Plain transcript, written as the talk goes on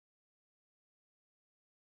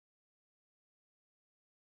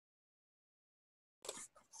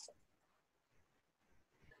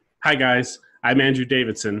Hi, guys. I'm Andrew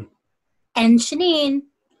Davidson, And Chaneen.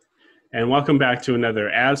 and welcome back to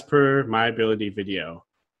another As Per My Ability video.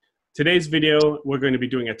 Today's video, we're going to be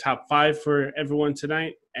doing a top 5 for everyone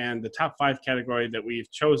tonight, and the top 5 category that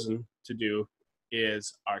we've chosen to do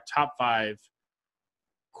is our top 5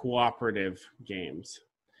 cooperative games.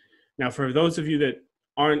 Now, for those of you that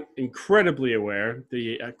aren't incredibly aware,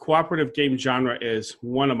 the cooperative game genre is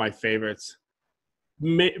one of my favorites,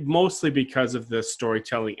 mostly because of the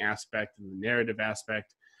storytelling aspect and the narrative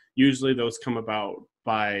aspect. Usually those come about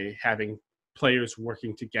by having players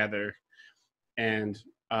working together and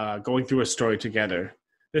going through a story together.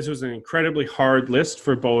 This was an incredibly hard list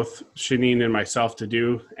for both Chaneen and myself to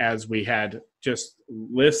do, as we had just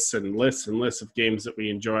lists and lists and lists of games that we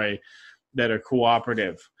enjoy that are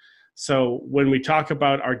cooperative. So when we talk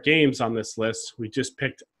about our games on this list, we just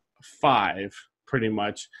picked 5 pretty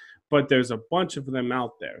much, but there's a bunch of them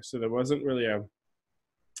out there. So there wasn't really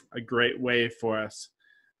a great way for us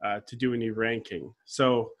to do any ranking.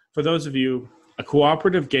 So for those of you, a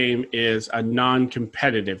cooperative game is a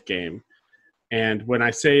non-competitive game. And when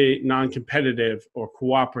I say non-competitive or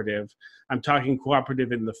cooperative, I'm talking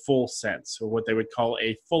cooperative in the full sense, or what they would call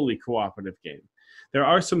a fully cooperative game. There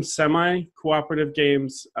are some semi-cooperative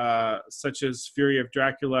games, such as Fury of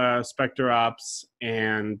Dracula, Spectre Ops,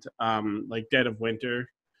 and like Dead of Winter,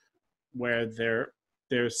 where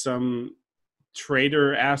there's some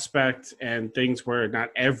trader aspect and things where not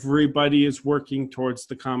everybody is working towards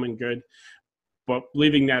the common good. But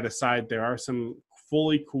leaving that aside, there are some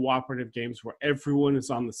fully cooperative games where everyone is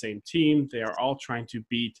on the same team. They are all trying to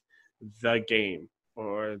beat the game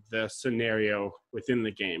or the scenario within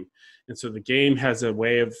the game. And so the game has a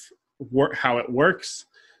way of how it works,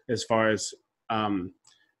 as far as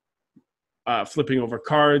flipping over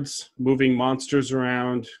cards, moving monsters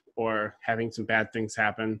around, or having some bad things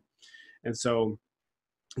happen. And so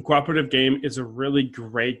a cooperative game is a really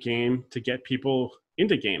great game to get people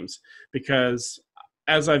into games, because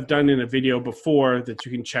as I've done in a video before that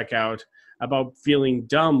you can check out about feeling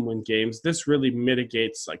dumb when games, this really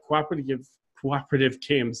mitigates, like cooperative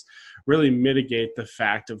games really mitigate the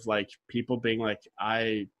fact of like people being like,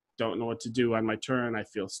 I don't know what to do on my turn. I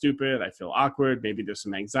feel stupid. I feel awkward. Maybe there's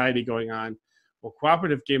some anxiety going on. Well,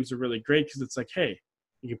 cooperative games are really great because it's like, hey,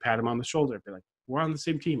 you can pat them on the shoulder, be like, we're on the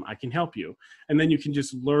same team. I can help you. And then you can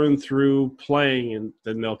just learn through playing, and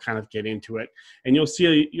then they'll kind of get into it. And you'll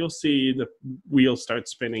see the wheels start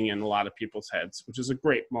spinning in a lot of people's heads, which is a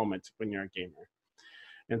great moment when you're a gamer.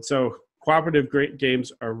 And so cooperative great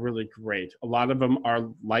games are really great. A lot of them are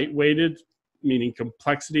lightweighted, meaning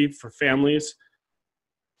complexity for families.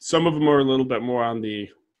 Some of them are a little bit more on the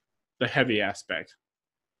heavy aspect.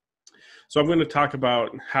 So I'm going to talk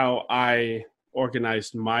about how I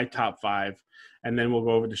organized my top 5, and then we'll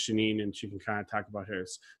go over to Chaneen and she can kind of talk about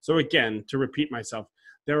hers. So again, to repeat myself,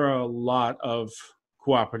 there are a lot of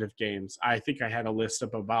cooperative games. I think I had a list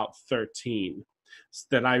of about 13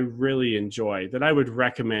 that I really enjoy, that I would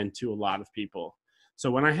recommend to a lot of people. So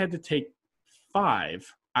when I had to take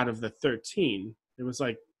 5 out of the 13, it was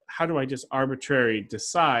like, how do I just arbitrarily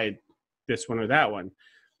decide this one or that one?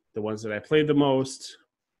 The ones that I played the most,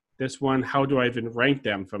 this one, how do I even rank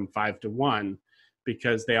them from 5 to 1?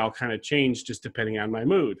 Because they all kind of change just depending on my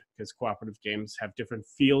mood, because cooperative games have different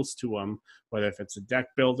feels to them, whether if it's a deck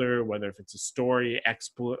builder, whether if it's a story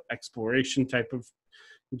exploration type of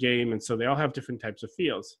game. And so they all have different types of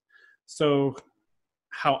feels. So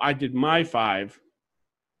how I did my 5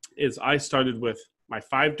 is I started with my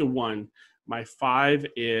 5 to 1. My 5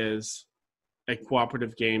 is a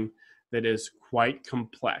cooperative game that is quite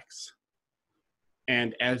complex.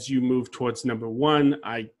 And as you move towards number 1,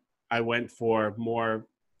 I went for more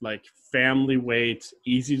like family weight,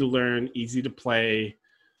 easy to learn, easy to play,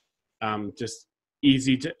 just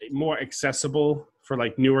easy to, more accessible for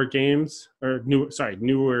like newer games, or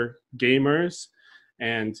newer gamers,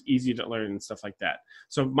 and easy to learn and stuff like that.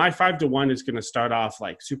 So my 5 to 1 is going to start off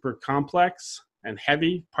like super complex and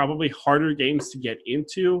heavy, probably harder games to get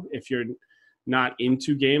into if you're not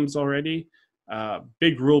into games already.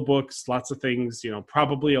 Big rule books, lots of things,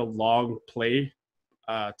 probably a long play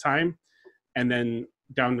time. And then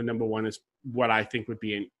down to number 1 is what I think would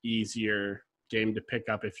be an easier game to pick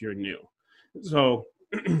up if you're new. So,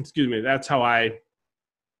 excuse me, that's how I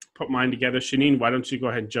put mine together. Chaneen, why don't you go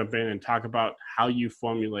ahead and jump in and talk about how you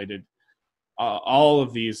formulated all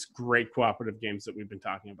of these great cooperative games that we've been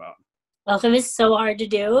talking about? Well, it was so hard to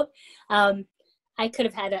do. I could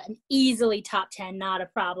have had an easily top 10, not a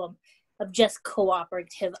problem, of just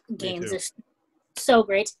cooperative games. It's so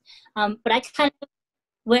great. But I kind of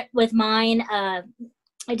went with mine. I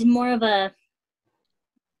did more of a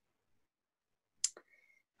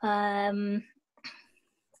um,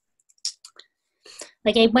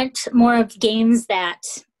 like I went more of games that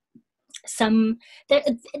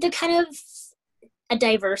they're kind of a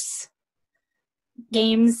diverse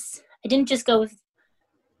games. I didn't just go with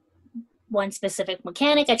one specific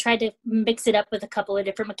mechanic. I tried to mix it up with a couple of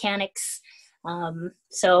different mechanics.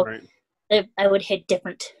 So right. I would hit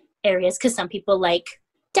different areas because some people like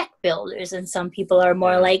deck builders and some people are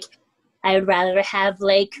more like, I would rather have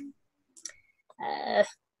like a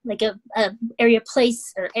area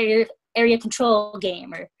place or area control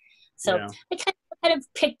game, or so I kind of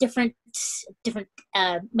pick different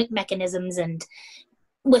mechanisms and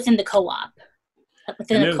within the co-op.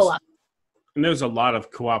 And there's a lot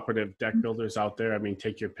of cooperative deck builders out there. I mean,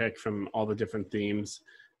 take your pick from all the different themes.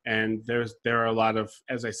 And there are a lot of,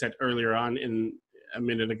 as I said earlier on in a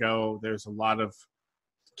minute ago, there's a lot of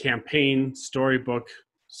campaign, storybook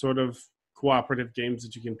sort of cooperative games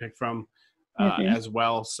that you can pick from as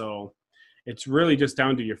well. So it's really just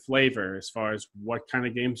down to your flavor as far as what kind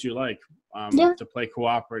of games you like to play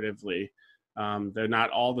cooperatively. They're not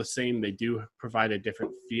all the same. They do provide a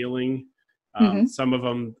different feeling. Some of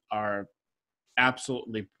them are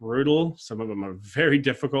absolutely brutal. Some of them are very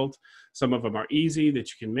difficult. Some of them are easy that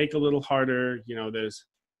you can make a little harder. You know, there's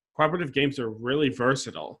cooperative games are really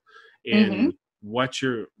versatile in what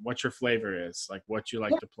your flavor is, like what you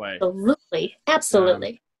like to play.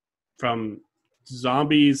 Absolutely. From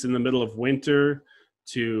zombies in the middle of winter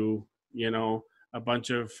to, you know, a bunch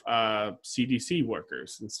of CDC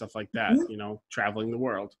workers and stuff like that, you know, traveling the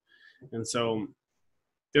world. And so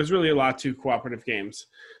there's really a lot to cooperative games.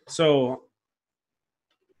 So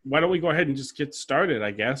why don't we go ahead and just get started, I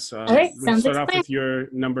guess. All right, we'll start off with your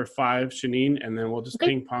number 5, Chaneen, and then we'll just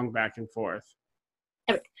ping pong back and forth.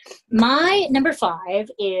 All right. My number 5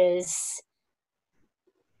 is,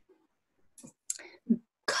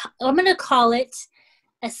 I'm going to call it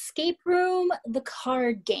Escape Room, the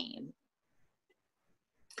card game.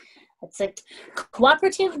 It's a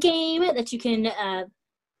cooperative game that you can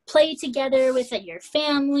play together with your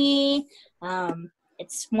family.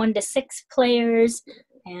 It's 1 to 6 players,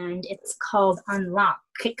 and it's called Unlock.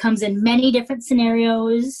 It comes in many different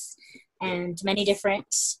scenarios and many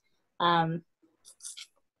different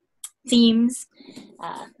themes.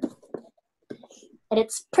 And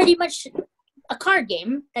it's pretty much a card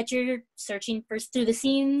game that you're searching first through the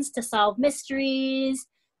scenes to solve mysteries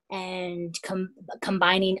and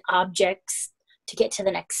combining objects to get to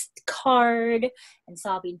the next card and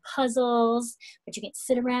solving puzzles. But you can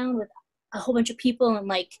sit around with a whole bunch of people and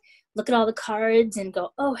like look at all the cards and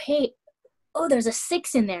go, oh, hey, there's a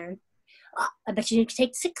 6 in there. I bet you can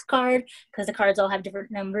take the 6th card because the cards all have different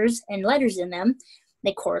numbers and letters in them.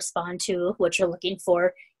 They correspond to what you're looking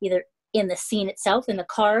for, either in the scene itself, in the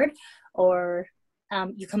card, or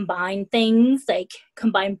you combine things, like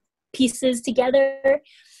combine pieces together.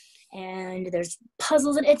 And there's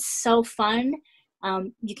puzzles, and it's so fun.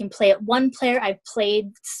 You can play it 1 player. I've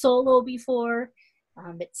played solo before.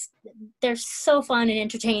 They're so fun and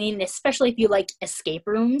entertaining, especially if you like escape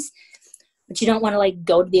rooms, but you don't want to like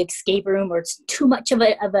go to the escape room or it's too much of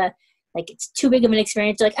a like it's too big of an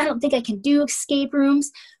experience. You're like, I don't think I can do escape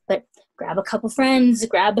rooms, but grab a couple friends,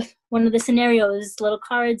 grab one of the scenarios, little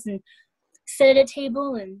cards, and sit at a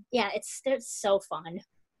table, and it's so fun.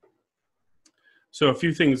 So a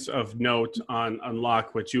few things of note on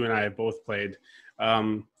Unlock, which you and I have both played.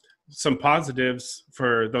 Some positives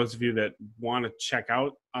for those of you that want to check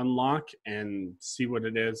out Unlock and see what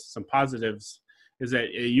it is. Some positives is that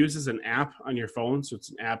it uses an app on your phone, so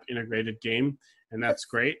it's an app integrated game, and that's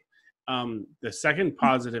great. The second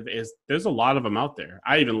positive is there's a lot of them out there.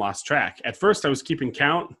 I even lost track. At first, I was keeping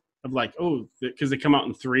count of like, because they come out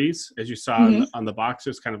in 3s, as you saw on the box.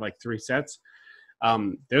 There's kind of like 3 sets.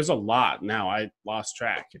 There's a lot now. I lost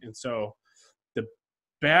track, and so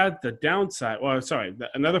the downside. Well, sorry.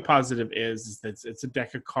 Another positive is that it's a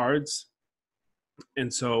deck of cards,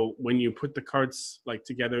 and so when you put the cards like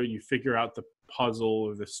together, you figure out the puzzle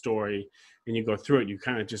or the story, and you go through it. You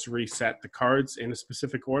kind of just reset the cards in a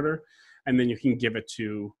specific order, and then you can give it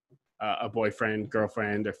to a boyfriend,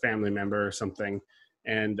 girlfriend, or family member or something,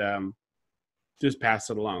 and just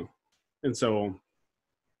pass it along. And so,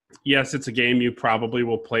 yes, it's a game you probably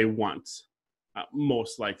will play once.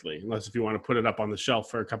 Most likely, unless if you want to put it up on the shelf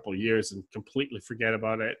for a couple of years and completely forget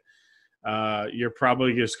about it, you're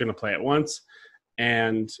probably just going to play it once,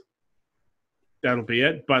 and that'll be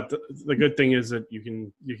it. But the good thing is that you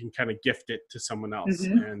can kind of gift it to someone else,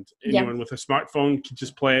 and anyone with a smartphone can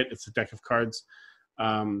just play it. It's a deck of cards.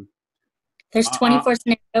 There's 24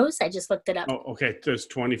 scenarios. I just looked it up. Oh, okay. There's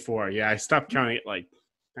 24. Yeah, I stopped counting at like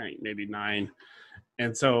maybe 9.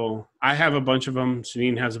 And so I have a bunch of them.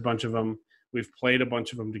 Chaneen has a bunch of them. We've played a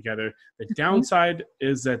bunch of them together. The downside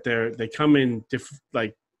is that they come in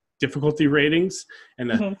difficulty ratings, and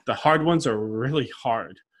the hard ones are really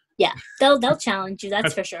hard. Yeah, they'll challenge you.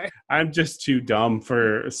 That's for sure. I'm just too dumb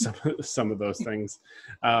for some of those things.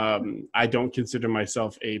 I don't consider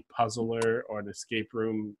myself a puzzler or an escape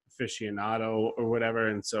room aficionado or whatever,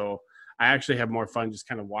 and so I actually have more fun just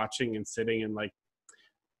kind of watching and sitting and like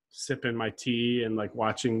sipping my tea and like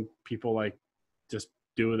watching people like just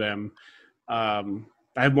do them. I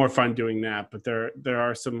have more fun doing that, but there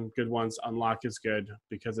are some good ones. Unlock is good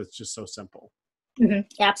because it's just so simple.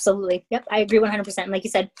 Absolutely. Yep, I agree 100%. Like you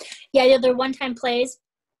said, yeah, they're one-time plays,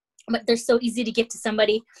 but they're so easy to give to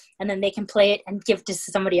somebody, and then they can play it and give it to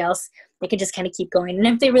somebody else. They can just kind of keep going. And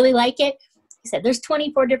if they really like it, like you said, there's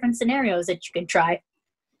 24 different scenarios that you can try.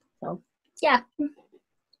 So, yeah,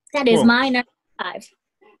 that is my number 5.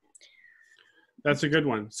 That's a good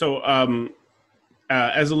one. So,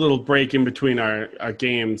 as a little break in between our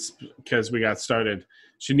games, because we got started,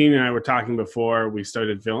 Chaneen and I were talking before we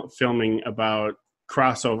started filming about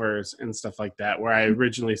crossovers and stuff like that, where I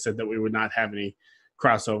originally said that we would not have any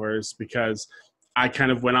crossovers because I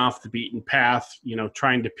kind of went off the beaten path,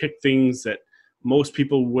 trying to pick things that most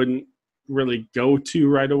people wouldn't really go to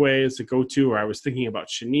right away as a go-to, or I was thinking about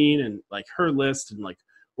Chaneen and like her list and like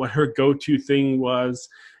what her go-to thing was.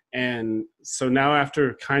 And so now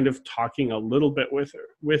after kind of talking a little bit with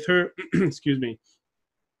her, excuse me,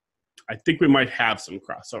 I think we might have some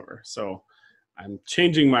crossover. So I'm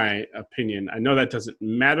changing my opinion. I know that doesn't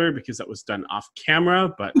matter because that was done off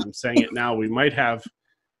camera, but I'm saying it now. We might have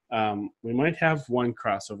one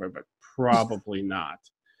crossover, but probably not.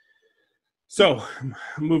 So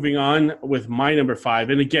moving on with my number 5,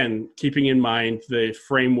 and again, keeping in mind the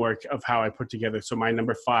framework of how I put together. So my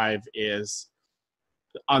number 5 is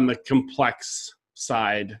on the complex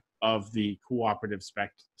side of the cooperative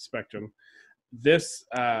spectrum. This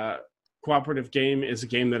cooperative game is a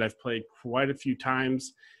game that I've played quite a few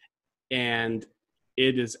times, and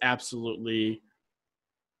it is absolutely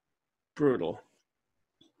brutal.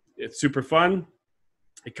 It's super fun.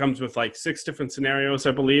 It comes with like 6 different scenarios,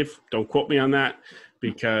 I believe. Don't quote me on that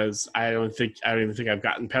because I don't even think I've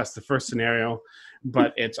gotten past the first scenario.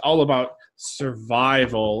 But it's all about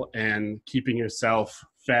survival and keeping yourself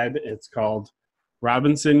fed. It's called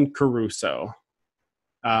Robinson Crusoe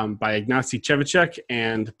by Ignacy Trzewiczek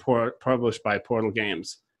and published by Portal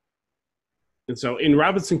Games. And so in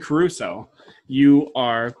Robinson Crusoe, you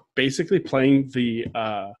are basically playing the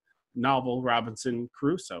novel Robinson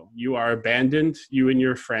Crusoe. You are abandoned. You and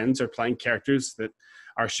your friends are playing characters that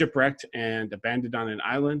are shipwrecked and abandoned on an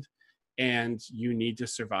island, and you need to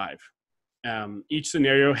survive. Each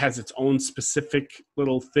scenario has its own specific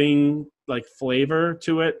little thing, like flavor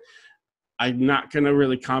to it. I'm not going to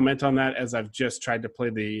really comment on that as I've just tried to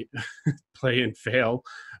play play and fail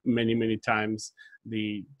many times.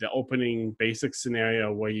 The opening basic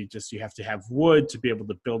scenario where you have to have wood to be able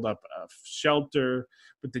to build up a shelter,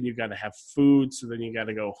 but then you got to have food, so then you got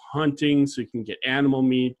to go hunting so you can get animal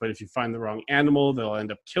meat. But if you find the wrong animal, they'll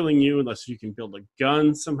end up killing you unless you can build a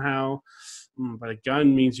gun somehow. But a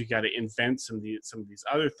gun means you got to invent some of these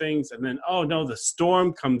other things. And then, oh no, the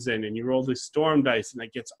storm comes in and you roll the storm dice and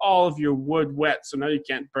it gets all of your wood wet. So now you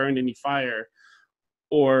can't burn any fire.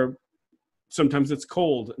 Or sometimes it's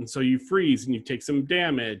cold and so you freeze and you take some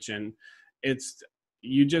damage, and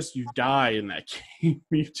you die in that game.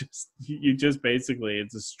 you just basically,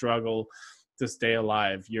 it's a struggle to stay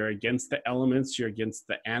alive. You're against the elements, you're against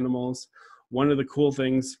the animals. One of the cool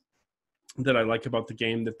things that I like about the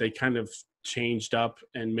game that they kind of changed up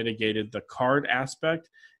and mitigated the card aspect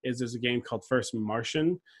is there's a game called First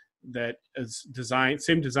Martian that is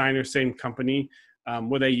same designer, same company,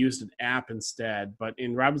 where they used an app instead. But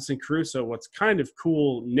in Robinson Crusoe, what's kind of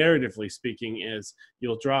cool, narratively speaking, is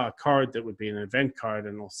you'll draw a card that would be an event card,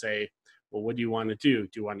 and it'll say, well, what do you want to do?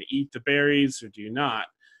 Do you want to eat the berries or do you not?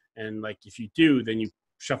 And like, if you do, then you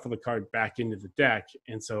shuffle the card back into the deck.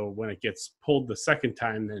 And so when it gets pulled the second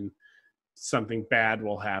time, then something bad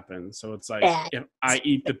will happen. So it's like, if I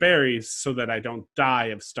eat the berries so that I don't die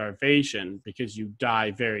of starvation, because you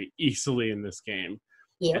die very easily in this game.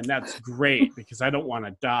 Yep. And that's great because I don't want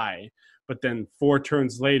to die. But then 4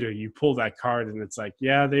 turns later, you pull that card and it's like,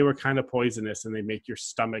 yeah, they were kind of poisonous and they make your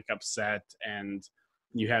stomach upset, and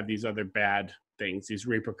you have these other bad things, these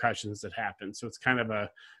repercussions that happen. So it's kind of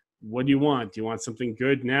what do you want? Do you want something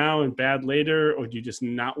good now and bad later? Or do you just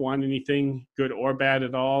not want anything good or bad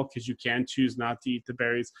at all because you can choose not to eat the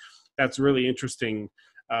berries? That's really interesting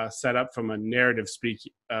setup from a narrative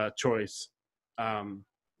choice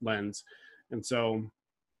lens. And so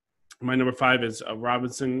My number 5 is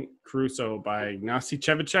Robinson Crusoe by Ignacy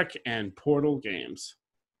Cevicek and Portal Games.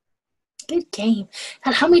 Good game.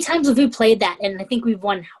 God, how many times have we played that? And I think we've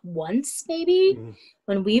won once, maybe,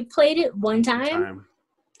 when we played it one time.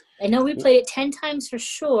 I know we played it 10 times for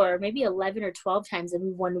sure, maybe 11 or 12 times, and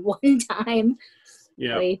we won one time.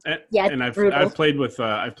 Yeah, yeah. And I've played with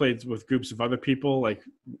groups of other people, like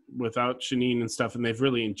without Chaneen and stuff, and they've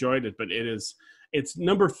really enjoyed it. But it's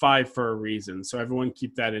number 5 for a reason. So everyone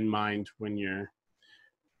keep that in mind when you're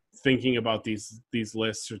thinking about these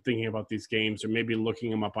lists or thinking about these games, or maybe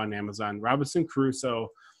looking them up on Amazon. Robinson Crusoe,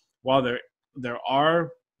 while there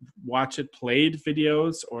are watch it played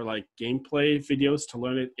videos or like gameplay videos to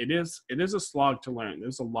learn it, it is a slog to learn.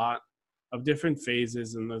 There's a lot of different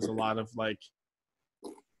phases, and there's a lot of like,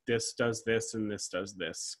 this does this and this does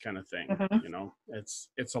this kind of thing. You know, it's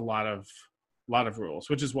a lot of rules,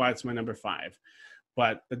 which is why it's my number 5.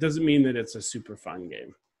 But that doesn't mean that it's a super fun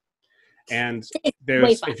game. And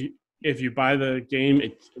there's if you buy the game,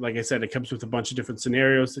 like I said, it comes with a bunch of different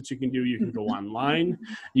scenarios that you can do. You can go online.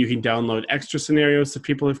 You can download extra scenarios that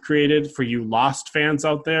people have created. For you Lost fans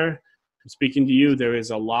out there, I'm speaking to you. There is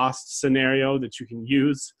a Lost scenario that you can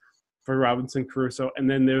use for Robinson Crusoe. And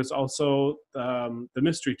then there's also the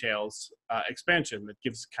Mystery Tales expansion that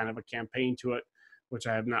gives kind of a campaign to it, which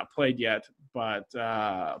I have not played yet, but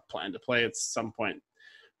plan to play at some point,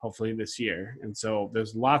 hopefully this year. And so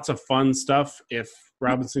there's lots of fun stuff. If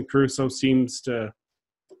Robinson Crusoe seems to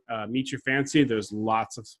meet your fancy, there's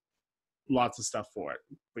lots of stuff for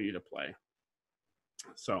you to play.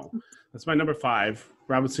 So that's my number 5,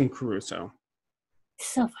 Robinson Crusoe.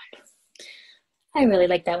 So fun. I really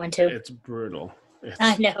like that one too. It's brutal.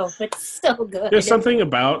 I know, it's so good. There's something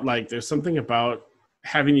about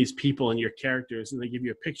having these people and your characters, and they give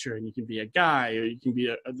you a picture, and you can be a guy, or you can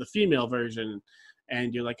be the female version,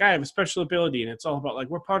 and you're like, I have a special ability, and it's all about like,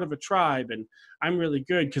 we're part of a tribe, and I'm really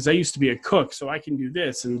good because I used to be a cook, so I can do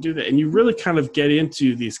this and do that. And you really kind of get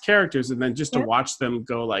into these characters, and then just to watch them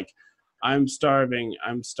go like, I'm starving,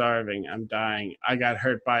 I'm dying, I got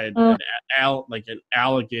hurt by an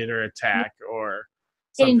alligator attack, or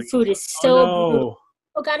something. Getting food is so brutal.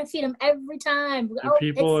 Oh, gotta feed them every time.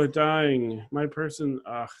 People are dying. My person,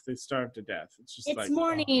 they starved to death. It's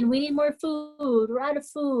morning. We need more food. We're out of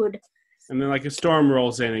food. And then like a storm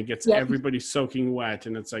rolls in and gets everybody soaking wet,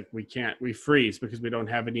 and it's like we freeze because we don't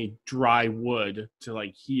have any dry wood to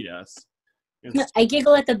like heat us. I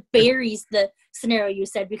giggle at the berries, the scenario you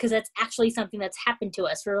said, because that's actually something that's happened to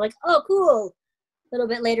us. We're like, oh, cool. A little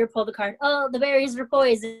bit later, pull the card. Oh, the berries are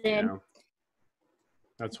poison. Yeah.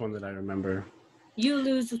 That's one that I remember. You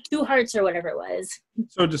lose 2 hearts or whatever it was.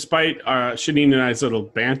 So despite Chaneen and I's little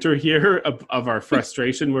banter here of our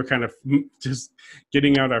frustration, we're kind of just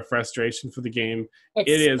getting out our frustration for the game.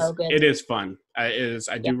 So good. It is fun.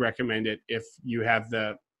 I do recommend it if you have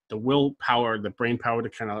the willpower, the brain power to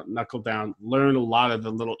kind of knuckle down, learn a lot of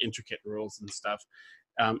the little intricate rules and stuff.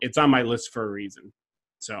 It's on my list for a reason.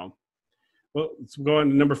 So, well, let's go on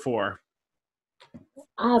to number 4.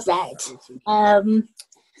 All right.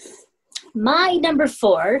 My number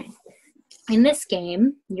 4, in this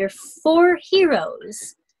game, you're 4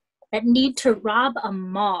 heroes that need to rob a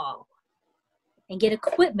mall and get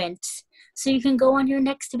equipment so you can go on your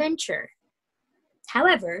next adventure.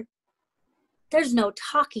 However, there's no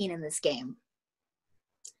talking in this game.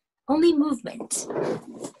 Only movement.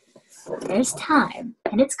 There's time,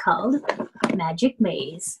 and it's called Magic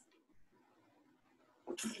Maze.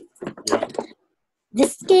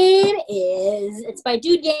 This game it's by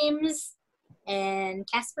Dude Games and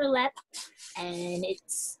Casper Lepp, and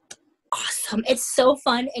it's awesome. It's so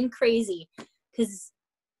fun and crazy because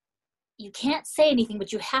you can't say anything,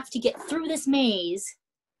 but you have to get through this maze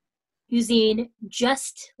using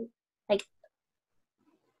just like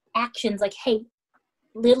actions, like, hey,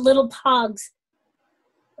 little pogs,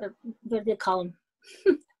 or what do they call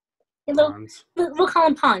them? We'll call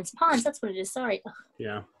them pawns. Pawns, that's what it is. Sorry.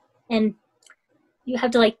 Yeah. And you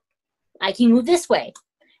have to like, I can move this way.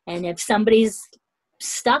 And if somebody's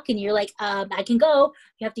stuck and you're like, I can go,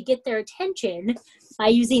 you have to get their attention by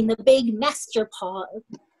using the big master pawn.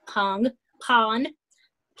 Can't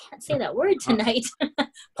say that word tonight.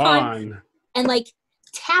 Pawn. And like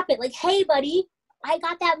tap it like, hey buddy, I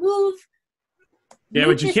got that move. Yeah,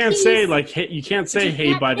 but you can't say like, hey, you can't say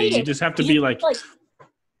hey buddy. You just have to be like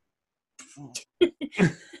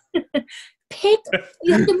pick.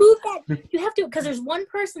 You have to move that. You have to, because there's one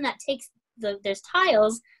person that takes there's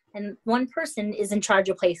tiles, and one person is in charge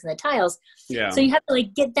of placing the tiles. Yeah. So you have to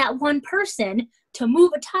like get that one person to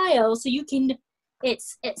move a tile so you can.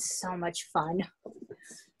 It's so much fun.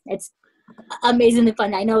 It's amazingly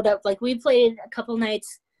fun. I know that like we played a couple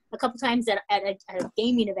nights a couple times at a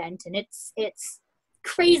gaming event, and it's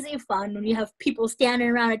crazy fun when you have people standing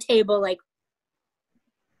around a table. Like,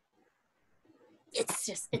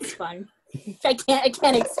 it's fun. I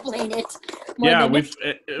can't explain it. Yeah,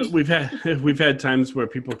 we've had times where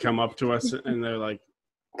people come up to us and they're like,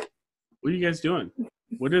 "What are you guys doing?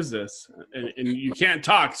 What is this?" And you can't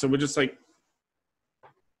talk, so we're just like,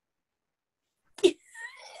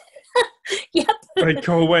 yep. Like,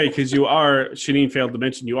 go away, because Chaneen failed to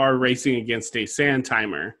mention, you are racing against a sand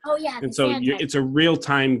timer. Oh, yeah. And so it's a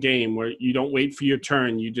real-time game where you don't wait for your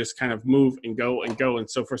turn. You just kind of move and go and go. And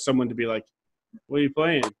so for someone to be like, what are you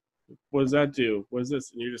playing? What does that do? What is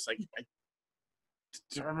this? And you're just like,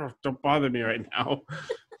 don't bother me right now.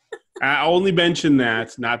 I only mention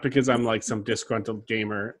that, not because I'm like some disgruntled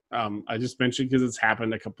gamer. I just mentioned because it's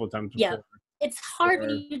happened a couple of times before. Yeah. It's hard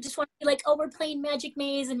when you just want to be like, oh, we're playing Magic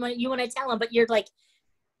Maze, and when you want to tell them, but you're like...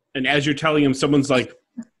 And as you're telling them, someone's like...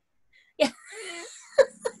 Yeah.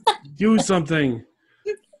 Do something.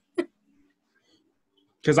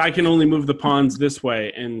 Because I can only move the pawns this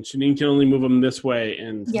way, and Chaneen can only move them this way,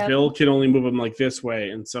 and Bill can only move them like this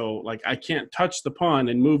way. And so, like, I can't touch the pawn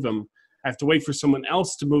and move them. I have to wait for someone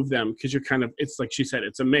else to move them, because you're kind of... It's like she said,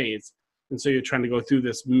 it's a maze. And so you're trying to go through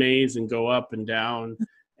this maze and go up and down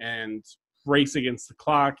and... race against the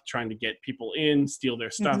clock, trying to get people in, steal their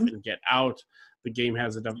stuff, and get out. The game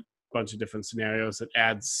has a bunch of different scenarios. It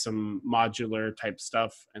adds some modular type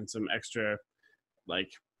stuff and some extra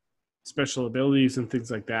like special abilities and things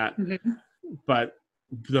like that. But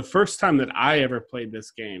the first time that I ever played this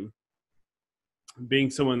game, being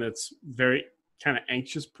someone that's very kind of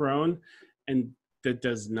anxious prone and that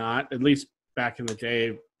does not, at least back in the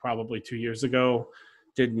day, probably 2 years ago,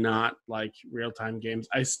 did not like real-time games.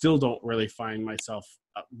 I still don't really find myself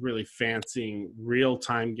really fancying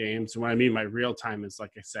real-time games. And what I mean by real-time is,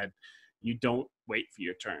 like I said, you don't wait for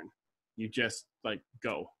your turn. You just like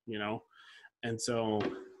go, you know? And so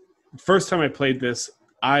first time I played this,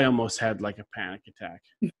 I almost had like a panic attack.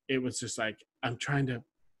 It was just like, I'm trying to,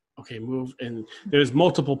 move. And there's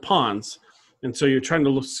multiple pawns. And so you're trying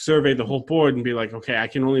to survey the whole board and be like, okay, I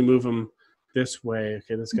can only move them this way.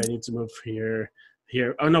 Okay, this guy needs to move here.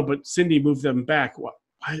 Oh no, but Cindy moved them back.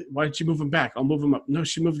 Why did she move them back? I'll move them up. No,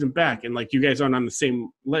 she moved them back. And like you guys aren't on the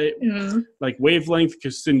same like wavelength,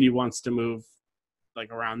 because Cindy wants to move like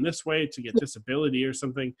around this way to get this ability or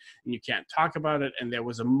something, and you can't talk about it. And there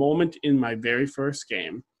was a moment in my very first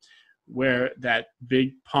game where that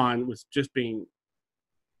big pawn was just being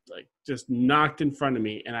like just knocked in front of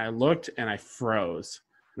me, and I looked and I froze,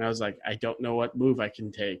 and I was like, I don't know what move I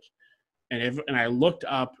can take. And I looked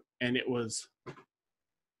up, and it was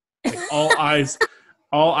like all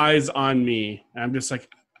eyes on me. And I'm just like,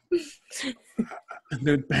 and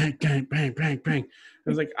then bang, bang, bang, bang, bang. I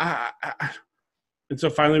was like, And so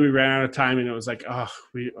finally we ran out of time, and it was like,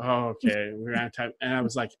 we ran out of time. And I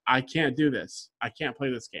was like, I can't do this. I can't play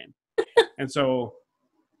this game. And so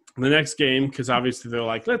the next game, because obviously they're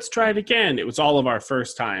like, let's try it again. It was all of our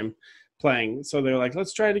first time playing. So they're like,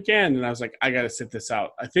 let's try it again. And I was like, I got to sit this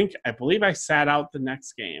out. I believe I sat out the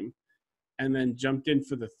next game and then jumped in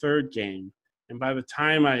for the third game. And by the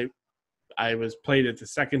time I was played it the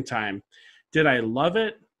second time, did I love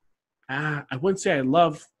it? I wouldn't say I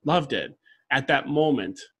loved it at that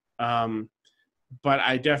moment. But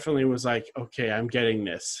I definitely was like, okay, I'm getting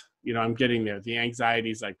this. You know, I'm getting there. The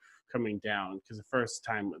anxiety's like coming down, because the first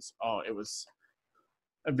time it was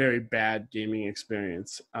a very bad gaming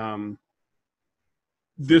experience.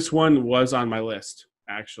 This one was on my list,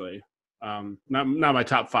 actually. Not my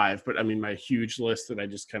top 5, but I mean my huge list that I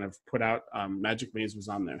just kind of put out. Magic Maze was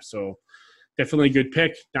on there, so definitely a good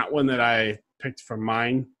pick. Not one that I picked from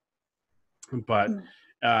mine, but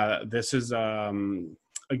this is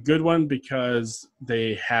a good one because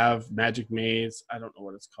they have Magic Maze. I don't know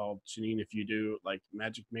what it's called, Chaneen, if you do, like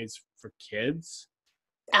Magic Maze for kids.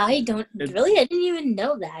 I didn't even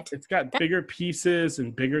know that. It's got bigger pieces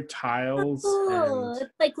and bigger tiles. Oh,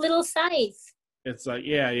 it's like little size. It's like,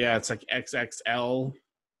 it's like XXL,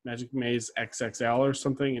 Magic Maze XXL or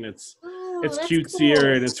something, and it's cutesier,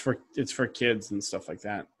 cool. And it's for kids and stuff like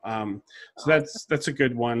that. So that's a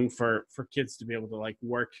good one for kids to be able to like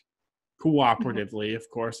work cooperatively. Of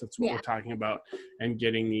course, that's what we're talking about, and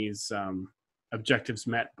getting these objectives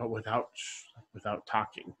met, but without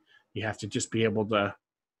talking. You have to just be able to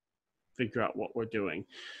figure out what we're doing,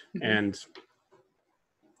 and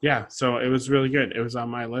so it was really good. It was on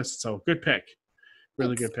my list, so good pick.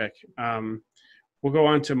 Really good pick. We'll go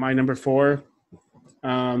on to my number 4,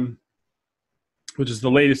 which is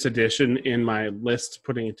the latest addition in my list,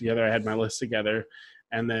 putting it together. I had my list together,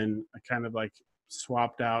 and then I kind of like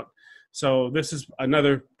swapped out. So this is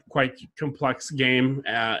another quite complex game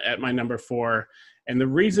at my number 4. And the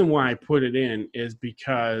reason why I put it in is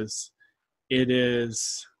because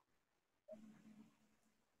it's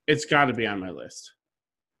got to be on my list.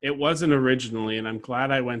 It wasn't originally, and I'm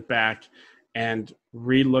glad I went back and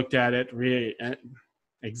re-looked at it,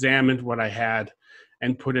 examined what I had,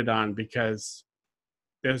 and put it on, because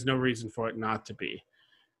there's no reason for it not to be.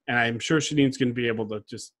 And I'm sure Chaneen's going to be able to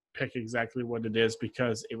just pick exactly what it is,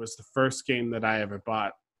 because it was the first game that I ever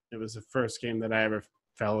bought. It was the first game that I ever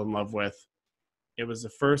fell in love with. It was the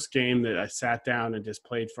first game that I sat down and just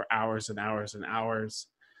played for hours and hours and hours,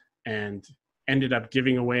 and ended up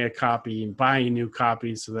giving away a copy and buying new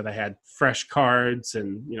copies so that I had fresh cards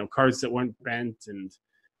and, cards that weren't bent and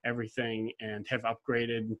everything, and have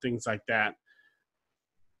upgraded and things like that.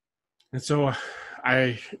 And so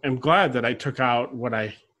I am glad that I took out what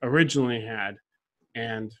I originally had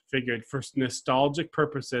and figured, for nostalgic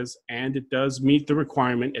purposes, and it does meet the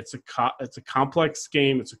requirement. It's a complex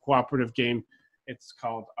game. It's a cooperative game. It's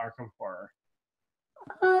called Arkham Horror.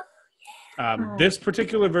 This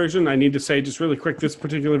particular version, I need to say just really quick, this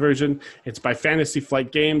particular version, it's by Fantasy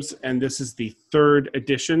Flight Games, and this is the 3rd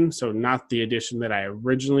edition, so not the edition that I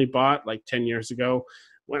originally bought like 10 years ago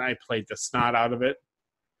when I played the snot out of it.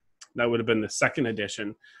 That would have been the 2nd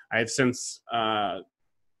edition. I have since gone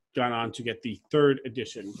on to get the 3rd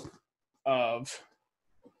edition of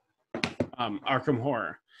Arkham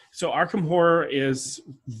Horror. So Arkham Horror is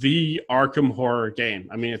the Arkham Horror game.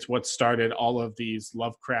 I mean, it's what started all of these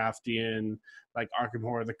Lovecraftian, like Arkham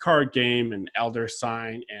Horror, the card game, and Elder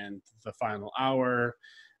Sign, and The Final Hour,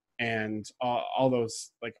 and all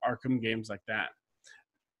those like Arkham games like that.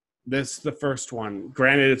 This is the first one.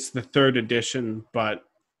 Granted, it's the 3rd edition, but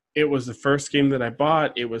it was the first game that I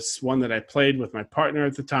bought. It was one that I played with my partner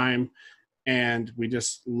at the time, and we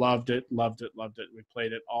just loved it. We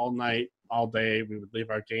played it all night, all day. We would leave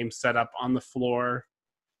our game set up on the floor,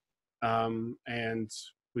 and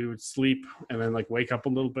we would sleep and then like wake up a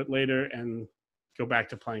little bit later and go back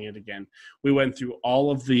to playing it again. We went through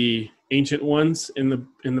all of the ancient ones in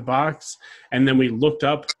the box, and then we looked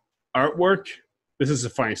up artwork. This is a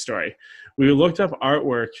funny story. We looked up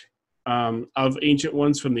artwork of ancient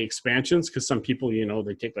ones from the expansions, because some people,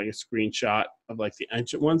 they take like a screenshot of like the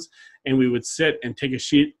ancient ones, and we would sit and take a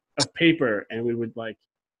sheet of paper and we would like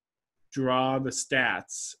draw the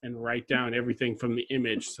stats and write down everything from the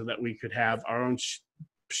image so that we could have our own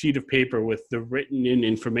sheet of paper with the written in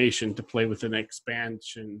information to play with an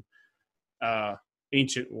expansion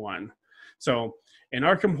ancient one. So in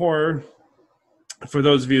Arkham Horror, for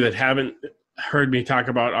those of you that haven't heard me talk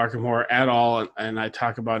about Arkham Horror at all, and I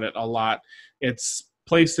talk about it a lot, it's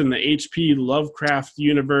placed in the H.P. Lovecraft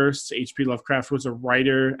universe. H.P. Lovecraft was a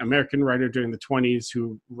writer, American writer during the 1920s,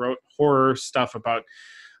 who wrote horror stuff about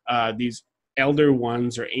these elder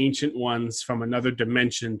ones or ancient ones from another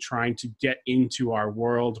dimension trying to get into our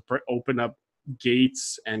world, open up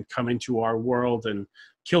gates and come into our world and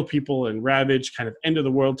kill people and ravage, kind of end of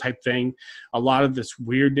the world type thing. A lot of this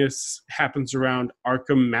weirdness happens around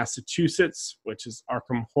Arkham, Massachusetts, which is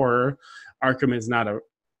Arkham Horror. Arkham is not an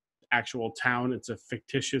actual town. It's a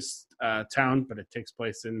fictitious town, but it takes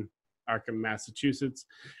place in Arkham, Massachusetts.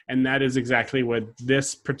 And that is exactly where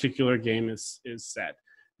this particular game is set.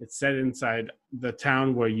 It's set inside the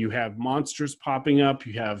town where you have monsters popping up,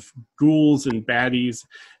 you have ghouls and baddies,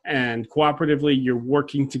 and cooperatively you're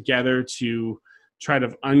working together to try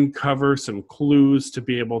to uncover some clues to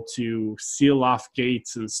be able to seal off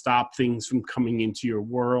gates and stop things from coming into your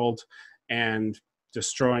world and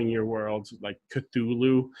destroying your world. Like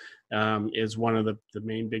Cthulhu is one of the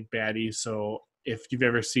main big baddies. So if you've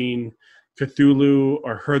ever seen Cthulhu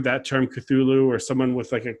or heard that term Cthulhu, or someone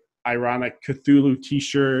with like a ironic Cthulhu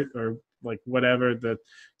t-shirt or like whatever,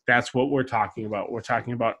 that's what we're talking about. We're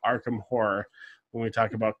talking about Arkham Horror when we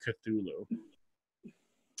talk about Cthulhu.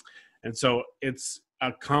 And so it's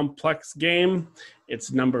a complex game.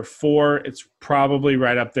 It's number 4. It's probably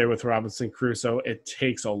right up there with Robinson Crusoe. It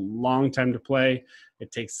takes a long time to play.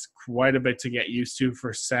 It takes quite a bit to get used to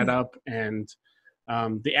for setup, and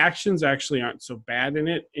the actions actually aren't so bad in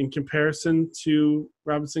it in comparison to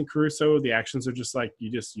Robinson Crusoe. The actions are just like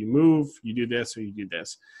you move, you do this, or you do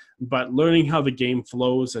this. But learning how the game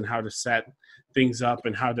flows and how to set things up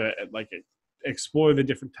and how to like explore the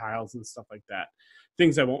different tiles and stuff like that.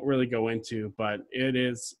 Things I won't really go into, but it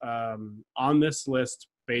is on this list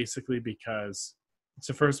basically because it's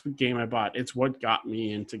the first game I bought. It's what got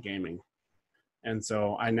me into gaming. And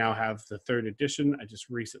so I now have the 3rd edition. I just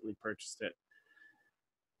recently purchased it.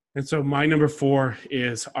 And so my number 4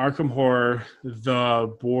 is Arkham Horror,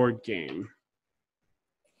 the board game.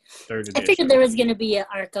 3rd edition. I figured there was going to be an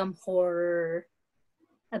Arkham Horror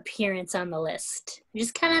appearance on the list. I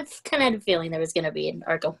just kind of had a feeling there was going to be an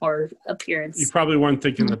Arkham Horror appearance. You probably weren't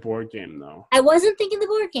thinking the board game, though. I wasn't thinking the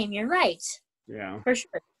board game. You're right. Yeah. For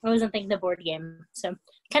sure. I wasn't thinking the board game. So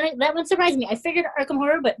kind of that one surprised me. I figured Arkham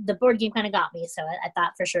Horror, but the board game kind of got me. So I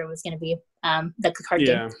thought for sure it was going to be the card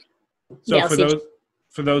game. So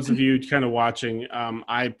for those of you kind of watching,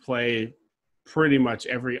 I play pretty much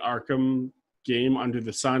every Arkham game under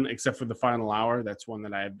the sun except for the Final Hour. That's one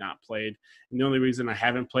that I have not played, and the only reason I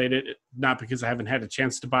haven't played it, not because I haven't had a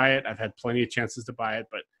chance to buy it. I've had plenty of chances to buy it,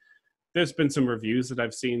 but there's been some reviews that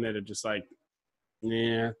I've seen that are just like,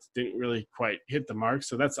 it didn't really quite hit the mark.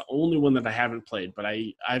 So that's the only one that I haven't played, but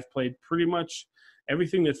I've played pretty much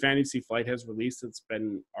everything that Fantasy Flight has released that's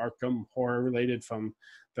been Arkham Horror related, from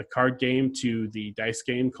the card game to the dice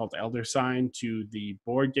game called Elder Sign to the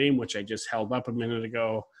board game, which I just held up a minute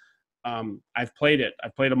ago. I've played it.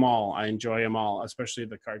 I've played them all. I enjoy them all, especially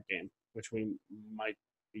the card game, which we might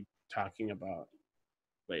be talking about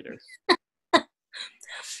later.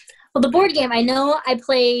 Well, the board game, I know I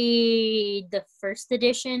played the first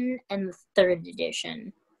edition and the third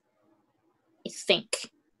edition, I think.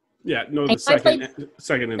 Yeah, no, the second and third.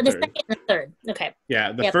 Second and third, okay.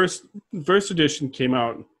 Yeah, the first edition came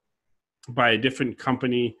out by a different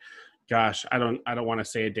company. Gosh, I don't want to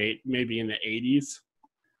say a date, maybe in the 80s.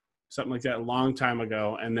 Something like that, a long time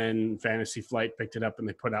ago. And then Fantasy Flight picked it up and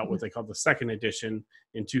they put out what they called the second edition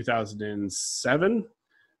in 2007,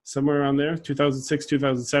 somewhere around there, 2006,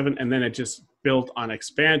 2007. And then it just built on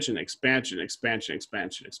expansion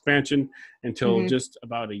until just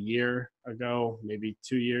about a year ago, maybe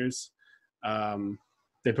 2 years.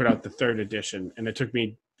 They put out the third edition. And it took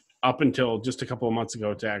me up until just a couple of months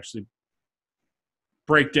ago to actually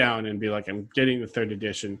break down and be like, I'm getting the third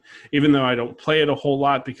edition, even though I don't play it a whole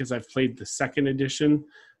lot because I've played the second edition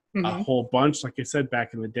a whole bunch. Like I said,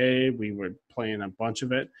 back in the day, we were playing a bunch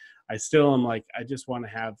of it. I still am like, I just want to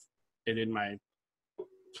have it in my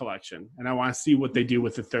collection, and I want to see what they do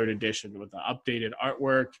with the third edition with the updated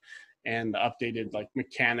artwork and the updated like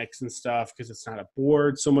mechanics and stuff, because it's not a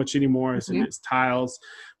board so much anymore as it is tiles.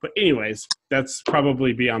 But anyways, that's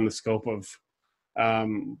probably beyond the scope of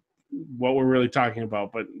what we're really talking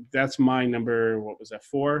about, but that's my number. What was that,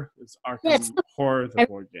 4? It's Arkham Horror, the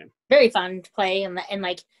board game. Very fun to play, and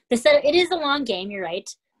like the set. It is a long game. You're right.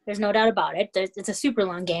 There's no doubt about it. It's a super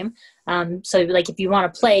long game. So like if you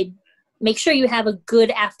want to play, make sure you have a good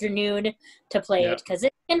afternoon to play it, because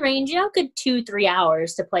it can range a good 2-3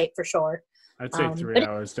 hours to play it for sure. I'd say 3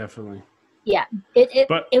 hours definitely. Yeah,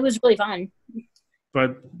 it was really fun.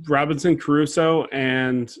 But Robinson Crusoe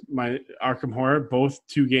and my Arkham Horror, both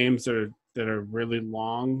 2 games that are really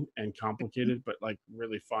long and complicated, but like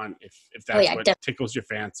really fun. If that's what tickles your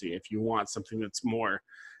fancy, if you want something that's more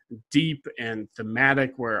deep and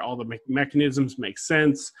thematic, where all the mechanisms make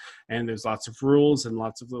sense and there's lots of rules and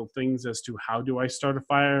lots of little things as to how do I start a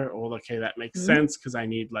fire. Well, okay, that makes sense because I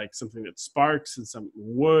need like something that sparks and some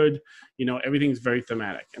wood. Everything's very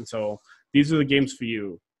thematic, and so these are the games for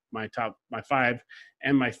you. My 5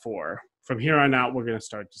 and my 4. From here on out, we're going to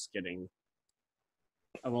start just getting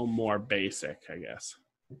a little more basic, I guess.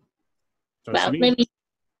 So well, maybe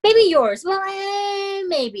yours. Well,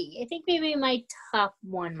 maybe. I think maybe my top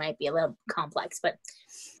 1 might be a little complex, but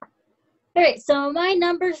all right. So my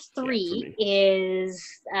number 3 is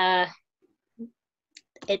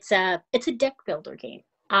it's a deck builder game.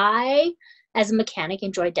 I, as a mechanic,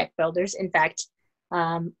 enjoy deck builders. In fact,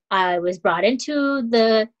 I was brought into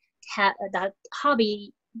the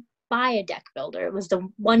hobby by a deck builder. It was the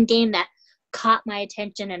one game that caught my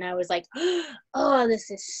attention, and I was like, oh, this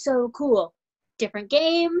is so cool. Different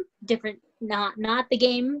game, not the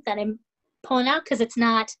game that I'm pulling out, because it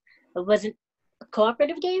wasn't a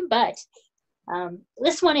cooperative game, but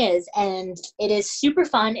this one is, and it is super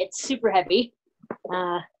fun. It's super heavy.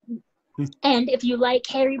 And if you like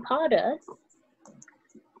Harry Potter,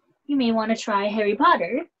 you may want to try Harry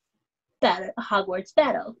Potter Hogwarts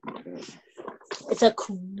Battle. It's a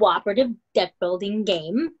cooperative deck building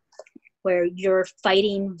game where you're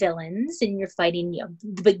fighting villains and you're fighting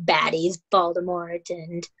the big baddies, Voldemort,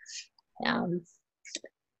 and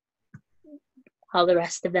all the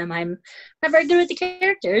rest of them. I'm not very good with the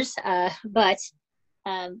characters, but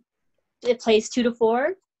it plays 2 to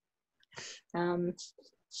 4.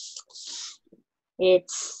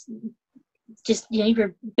 It's just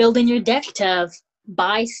you're building your deck to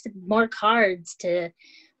buy more cards, to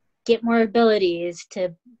get more abilities,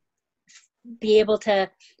 to be able to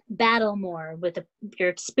battle more with your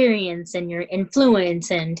experience and your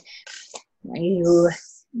influence, and you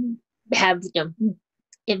have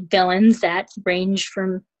villains that range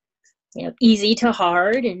from easy to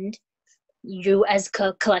hard, and you as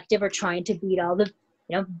collective are trying to beat all the,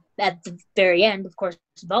 at the very end, of course,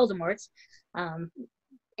 Voldemort's. And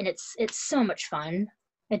it's so much fun.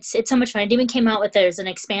 It's so much fun. It even came out with, there's an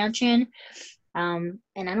expansion, and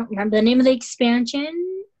I don't remember the name of the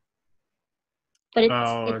expansion, but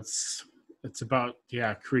it's about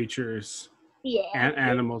creatures, yeah,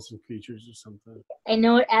 animals and creatures or something. I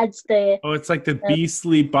know it adds the. Oh, it's like the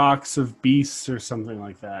Beastly Box of Beasts or something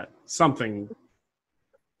like that. Something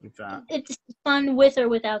like that. It's fun with or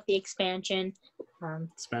without the expansion.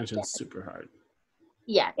 Expansion's super hard.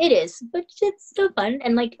 Yeah, it is, but it's still fun,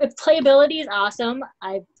 and like playability is awesome.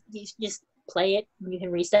 You just play it. You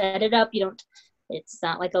can reset it up. You don't. It's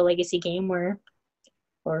not like a legacy game or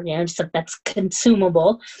just that's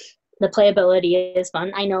consumable. The playability is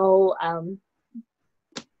fun. I know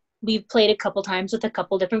we've played a couple times with a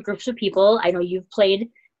couple different groups of people. I know you've played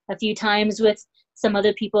a few times with some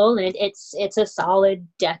other people, and it's a solid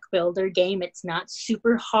deck builder game. It's not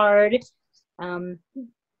super hard.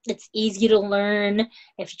 It's easy to learn.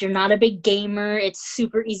 If you're not a big gamer, it's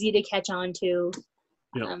super easy to catch on to.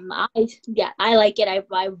 Yep. I like it. I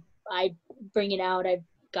bring it out. I've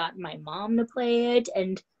got my mom to play it,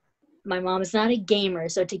 and my mom is not a gamer,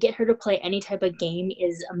 so to get her to play any type of game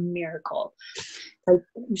is a miracle.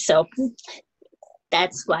 So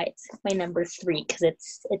that's why it's my number 3, because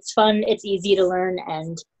it's fun, it's easy to learn,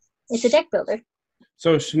 and it's a deck builder.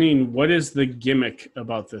 So Chaneen, what is the gimmick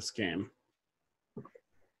about this game?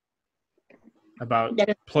 Well,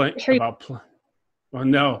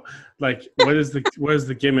 no, like what is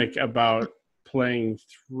the gimmick about playing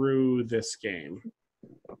through this game?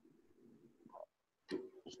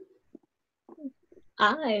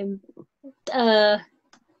 I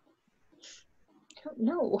don't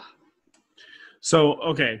know. So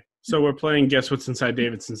we're playing Guess What's Inside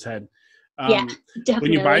Davidson's Head. Yeah,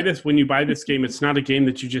 definitely. When you buy this game, it's not a game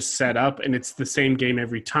that you just set up and it's the same game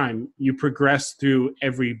every time. You progress through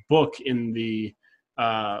every book in the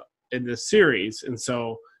series, and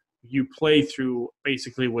so you play through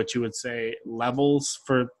basically what you would say levels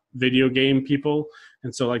for video game people.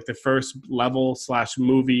 And so like the first level /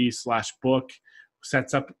 movie / book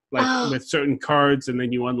sets up with certain cards, and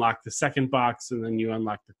then you unlock the second box, and then you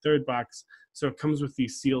unlock the third box. So it comes with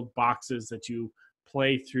these sealed boxes that you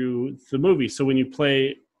play through the movie. So when you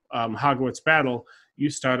play Hogwarts Battle, you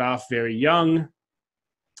start off very young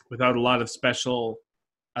without a lot of special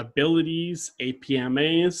abilities,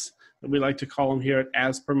 APMAs, that we like to call them here at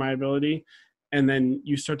As Per My Ability. And then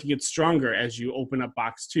you start to get stronger as you open up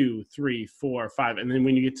box 2, 3, 4, 5. And then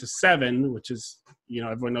when you get to 7, which is,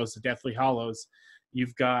 everyone knows the Deathly Hallows,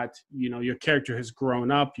 you've got, your character has grown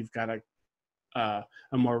up. You've got a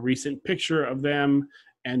more recent picture of them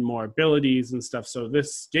and more abilities and stuff. So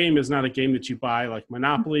this game is not a game that you buy like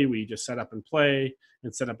Monopoly, where you just set up and play.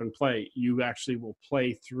 You actually will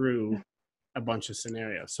play through a bunch of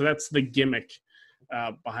scenarios. So that's the gimmick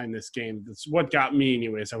behind this game. That's what got me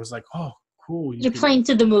anyways. I was like, oh, cool. You're playing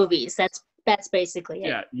to the movies. That's basically it.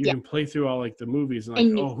 Yeah, you can play through all like the movies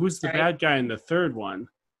and who's the bad guy in the third one?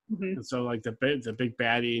 Mm-hmm. And so like the big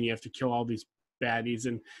baddie, and you have to kill all these baddies,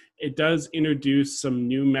 and it does introduce some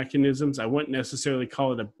new mechanisms. I wouldn't necessarily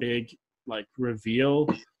call it a big like reveal,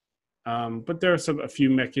 but there are a few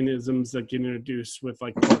mechanisms that get introduced with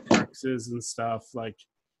like Horcruxes and stuff like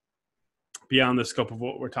beyond the scope of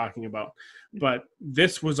what we're talking about. But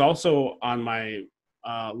this was also on my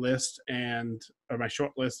list, or my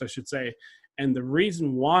short list, I should say. And the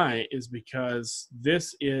reason why is because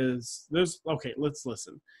let's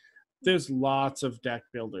listen. There's lots of deck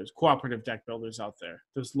builders, cooperative deck builders out there.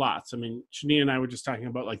 There's lots. I mean, Chaneen and I were just talking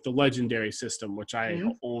about like the Legendary system, which I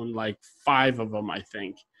own like 5 of them, I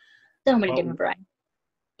think. So many different varieties.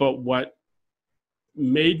 But what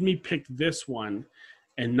made me pick this one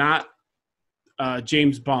and not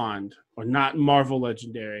James Bond or not Marvel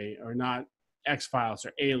Legendary or not X-Files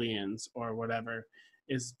or Aliens or whatever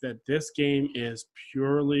is that this game is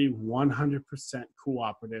purely 100%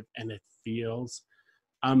 cooperative, and it feels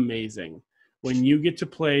amazing when you get to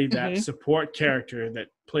play that support character that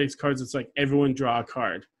plays cards. It's like everyone draw a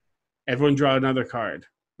card, everyone draw another card,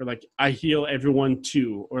 or like I heal everyone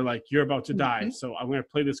too, or like you're about to die, so I'm going to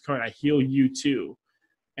play this card, I heal you too.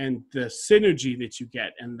 And the synergy that you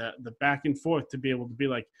get and the back and forth to be able to be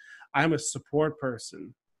like, I'm a support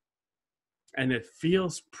person, and it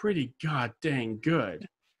feels pretty god dang good.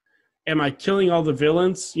 Am I killing all the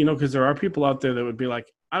villains? Because there are people out there that would be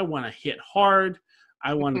like, I want to hit hard,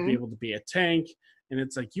 I want to be able to be a tank. And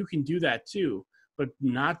it's like, you can do that too. But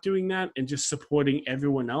not doing that and just supporting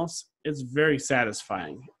everyone else is very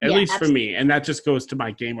satisfying, at least absolutely. For me. And that just goes to my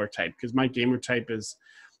gamer type, because my gamer type is,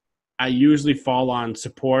 I usually fall on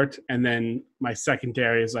support, and then my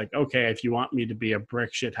secondary is like, okay, if you want me to be a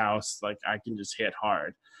brick shit house, like I can just hit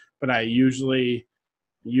hard. But I usually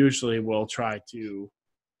will try to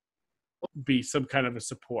be some kind of a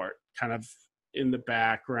support, kind of in the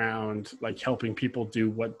background, like helping people do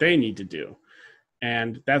what they need to do.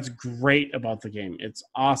 And that's great about the game. It's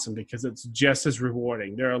awesome because it's just as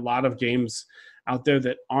rewarding. There are a lot of games out there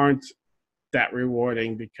that aren't that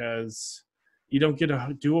rewarding because you don't get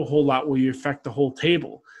to do a whole lot where you affect the whole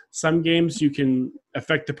table. Some games you can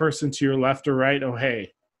affect the person to your left or right. Oh,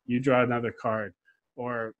 hey, you draw another card.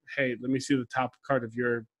 Or, hey, let me see the top card of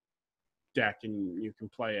your deck and you can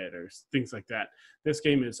play it, or things like that. This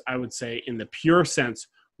game is, I would say, in the pure sense,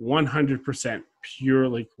 100%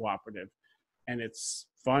 purely cooperative. And it's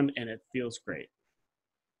fun and it feels great.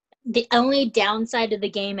 The only downside of the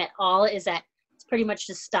game at all is that it's pretty much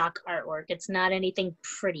just stock artwork. It's not anything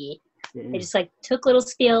pretty. They just like took little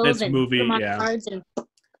skills and put them on cards and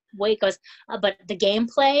away it goes. But the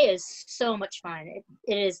gameplay is so much fun.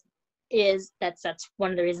 It is that's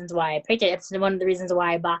one of the reasons why I picked it. It's one of the reasons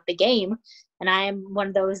why I bought the game. And I am one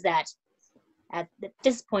of those that at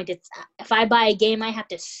this point, it's if I buy a game, I have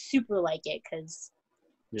to super like it because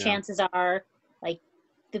chances are, like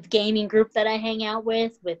the gaming group that I hang out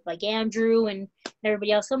with like Andrew and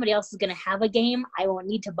everybody else, somebody else is going to have a game. I won't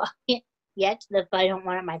need to buy it yet if I don't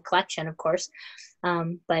want it in my collection, of course.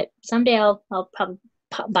 But someday I'll probably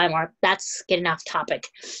buy more. That's getting off topic.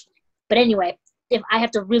 But anyway, if I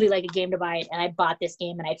have to really like a game to buy it, and I bought this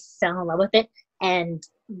game and I fell in love with it, and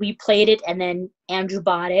we played it, and then Andrew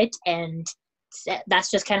bought it, and that's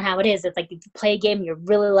just kind of how it is. It's like if you play a game, you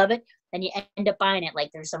really love it, then you end up buying it. Like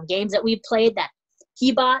there's some games that we played that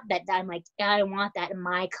he bought that I'm like, I want that in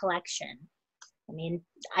my collection. I mean,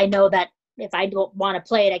 I know that if I don't want to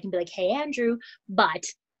play it, I can be like, hey, Andrew, but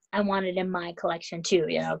I want it in my collection too,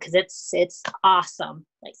 because it's awesome.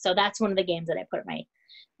 Like, so that's one of the games that I put in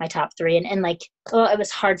my top 3. And like, it was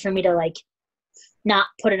hard for me to like not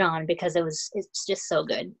put it on because it's just so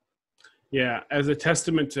good. Yeah, as a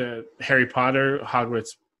testament to Harry Potter,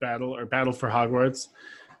 Hogwarts Battle or Battle for Hogwarts,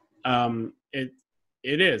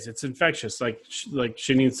 it's infectious. Like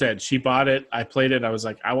Chaneen said, she bought it. I played it. I was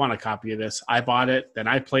like, I want a copy of this. I bought it. Then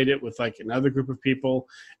I played it with like another group of people,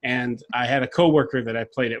 and I had a coworker that I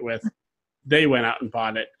played it with. They went out and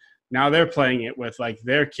bought it. Now they're playing it with like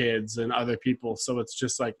their kids and other people. So it's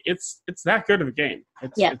just like it's that good of a game.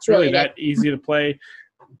 It's really that easy to play.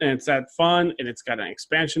 And it's that fun, and it's got an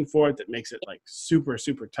expansion for it that makes it like super,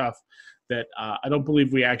 super tough. That I don't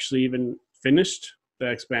believe we actually even finished the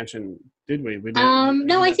expansion, did we? We didn't.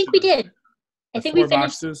 No, I think we did. I think we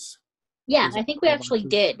finished. Boxes? Yeah, I think we actually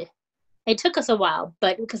did. It took us a while,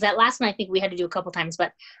 but because that last one I think we had to do a couple times,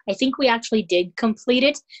 but I think we actually did complete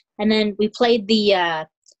it. And then we played the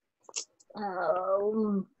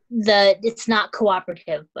it's not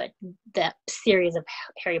cooperative, but the series of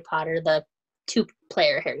Harry Potter, the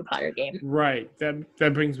 2-player Harry Potter game. Right.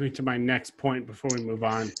 That brings me to my next point before we move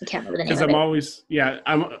on. I can't remember the name of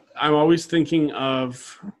it. I'm always thinking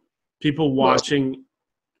of people watching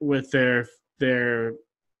with their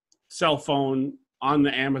cell phone on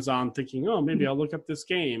the Amazon thinking, oh, maybe I'll look up this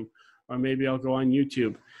game, or maybe I'll go on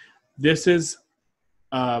YouTube. This is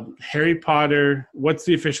Harry Potter. What's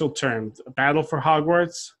the official term? Battle for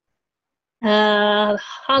Hogwarts?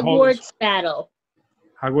 Hogwarts Battle.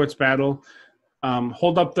 Hogwarts Battle.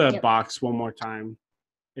 Hold up the box one more time,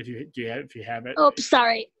 if you have it. Oh,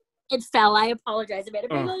 sorry, it fell. I apologize. It made a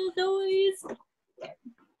big old noise.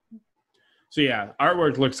 So yeah,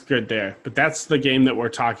 artwork looks good there, but that's the game that we're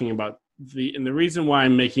talking about. And the reason why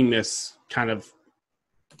I'm making this kind of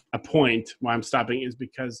a point, why I'm stopping, is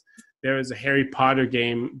because there is a Harry Potter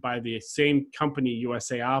game by the same company,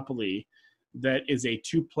 USAopoly, that is a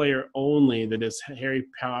 2-player only, that is Harry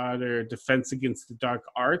Potter Defense Against the Dark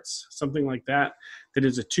Arts, something like that. That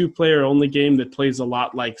is a 2-player only game that plays a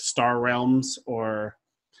lot like Star Realms or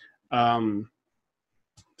I'm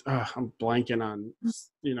blanking on,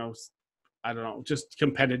 I don't know, just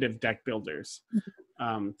competitive deck builders,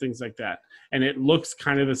 things like that. And it looks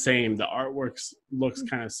kind of the same. The artwork looks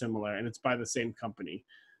kind of similar, and it's by the same company.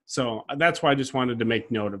 So that's why I just wanted to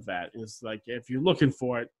make note of that. It's like, if you're looking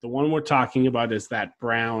for it, the one we're talking about is that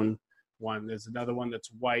brown one. There's another one that's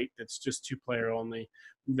white that's just 2-player only.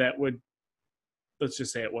 That would, let's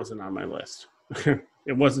just say it wasn't on my list.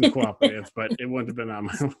 It wasn't cooperative, but it wouldn't have been on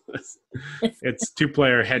my list. It's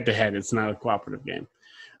 2-player head-to-head. It's not a cooperative game.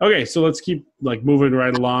 Okay, so let's keep like moving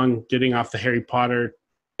right along, getting off the Harry Potter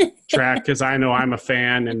track, because I know I'm a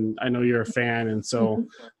fan and I know you're a fan, and so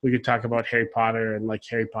we could talk about Harry Potter and like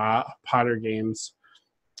Harry Potter games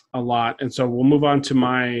a lot. And so we'll move on to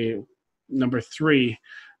my number 3.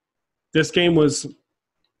 This game was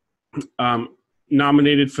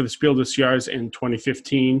nominated for the Spiel des Jahres in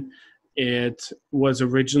 2015. It was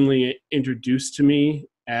originally introduced to me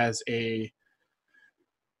as I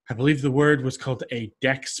believe the word was called a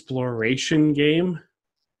deck-exploration game,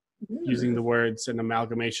 using the words an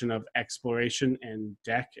amalgamation of exploration and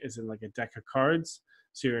deck, as in like a deck of cards.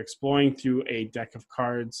 So you're exploring through a deck of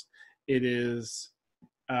cards. It is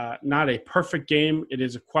not a perfect game. It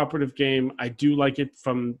is a cooperative game. I do like it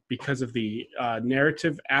because of the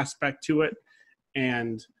narrative aspect to it.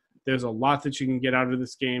 And there's a lot that you can get out of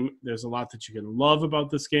this game. There's a lot that you can love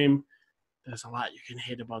about this game. There's a lot you can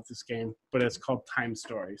hate about this game, but it's called Time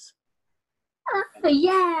Stories. Oh,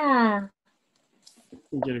 yeah.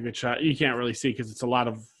 You get a good shot. You can't really see because it's a lot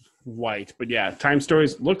of white, but yeah, Time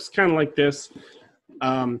Stories looks kind of like this.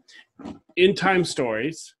 In Time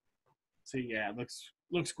Stories, so yeah, it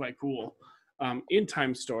looks quite cool. In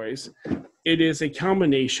Time Stories, it is a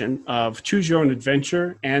combination of Choose Your Own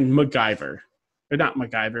Adventure and MacGyver. Or not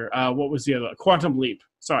MacGyver. What was the other? Quantum Leap.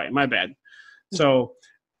 Sorry, my bad. So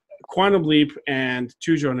Quantum Leap and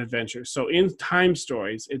Choose Your Own Adventure. So in Time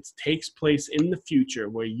Stories, it takes place in the future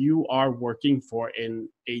where you are working for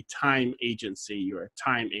a time agency. You're a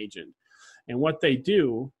time agent. And what they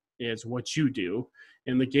do is what you do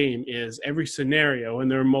in the game is every scenario,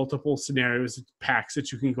 and there are multiple scenarios, packs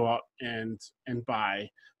that you can go out and buy.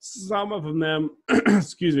 Some of them,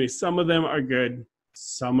 excuse me, some of them are good.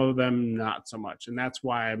 Some of them not so much. And that's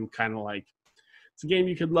why I'm kind of like, it's a game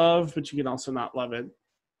you could love, but you can also not love it.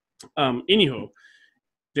 Anywho,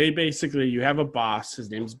 you have a boss. His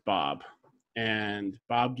name's Bob. And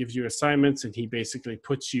Bob gives you assignments, and he basically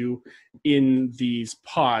puts you in these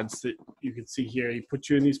pods that you can see here. He puts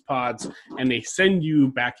you in these pods, and they send you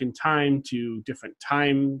back in time to different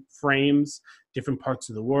time frames, different parts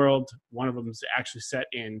of the world. One of them is actually set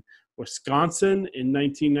in Wisconsin in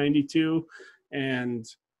 1992. And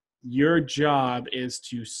your job is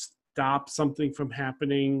to stop something from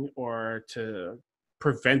happening or to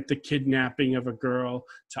prevent the kidnapping of a girl,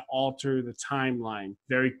 to alter the timeline.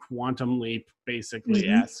 Very Quantum Leap,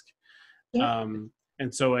 basically-esque. Yeah.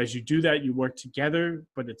 And so as you do that, you work together,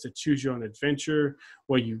 but it's a choose your own adventure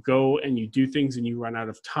where you go and you do things and you run out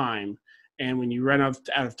of time. And when you run out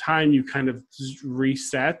of time, you kind of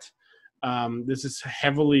reset. This is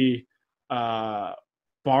heavily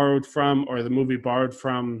borrowed from, or the movie borrowed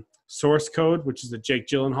from, Source Code, which is a Jake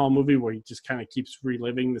Gyllenhaal movie where he just kind of keeps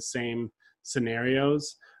reliving the same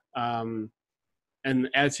scenarios. And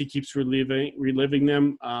as he keeps reliving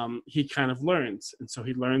them, he kind of learns. And so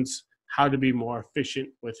he learns how to be more efficient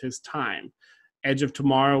with his time. Edge of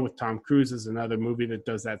Tomorrow with Tom Cruise is another movie that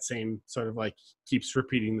does that same sort of like keeps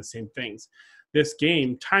repeating the same things. This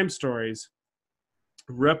game, Time Stories,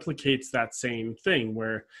 replicates that same thing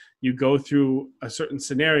where you go through a certain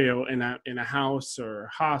scenario in a house or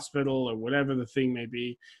hospital or whatever the thing may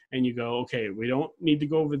be, and you go, okay, we don't need to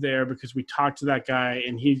go over there because we talked to that guy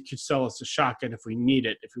and he could sell us a shotgun if we need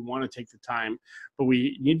it, if we want to take the time, but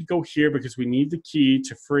we need to go here because we need the key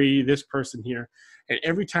to free this person here. And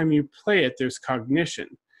every time you play it, there's cognition.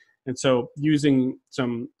 And so using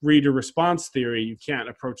some reader response theory, you can't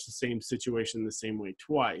approach the same situation the same way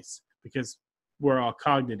twice because we're all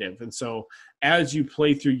cognitive. And so as you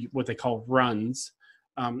play through what they call runs,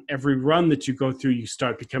 every run that you go through, you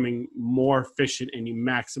start becoming more efficient and you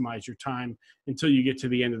maximize your time until you get to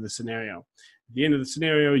the end of the scenario. At the end of the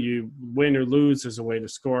scenario, you win or lose as a way to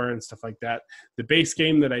score and stuff like that. The base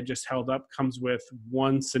game that I just held up comes with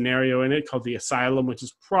one scenario in it called the Asylum, which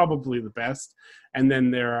is probably the best. And then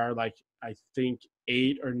there are like, I think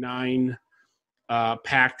 8 or 9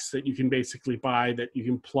 packs that you can basically buy that you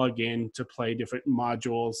can plug in to play different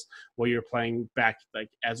modules where you're playing back like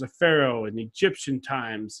as a pharaoh in Egyptian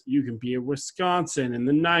times. You can be in Wisconsin in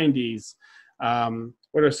the 90s.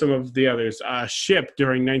 What are some of the others? Ship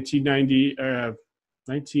during 1990,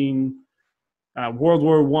 World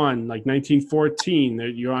War I, like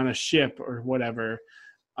 1914. You're on a ship or whatever.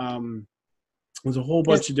 There's a whole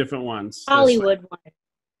bunch of different ones. Hollywood one.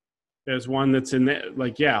 There's one that's in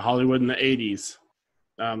Hollywood in the 80s.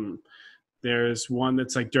 There's one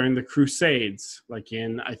that's like during the Crusades, like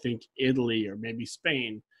in, I think, Italy or maybe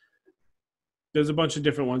Spain. There's a bunch of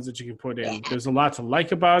different ones that you can put in. There's a lot to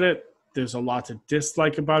like about it. There's a lot to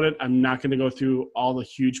dislike about it. I'm not going to go through all the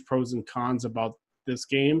huge pros and cons about this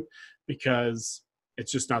game because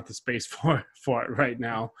it's just not the space for it right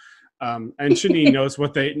now. And Chaneen knows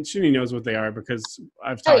what they are because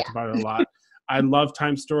I've talked about it a lot. I love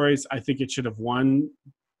Time Stories. I think it should have won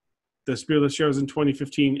the Spiel des Jahres in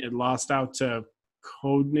 2015. It lost out to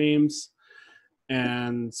Code Names.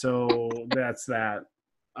 And so that's that.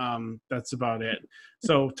 That's about it.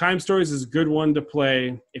 So Time Stories is a good one to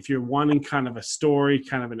play if you're wanting kind of a story,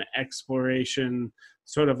 kind of an exploration,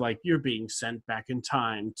 sort of like you're being sent back in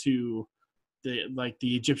time to the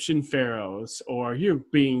Egyptian pharaohs, or you're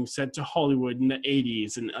being sent to Hollywood in the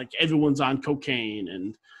 80s and like everyone's on cocaine,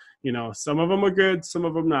 and some of them are good, some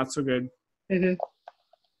of them not so good. I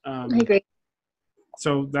agree.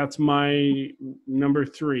 So that's my number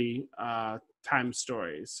 3, Time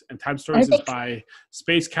Stories. And Time Stories is by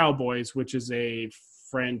Space Cowboys, which is a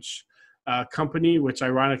French company, which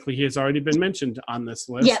ironically has already been mentioned on this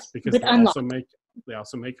list because they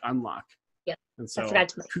also make Unlock. Yeah. And so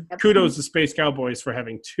kudos to Space Cowboys for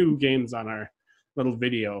having 2 games on our little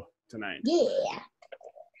video tonight. Yeah,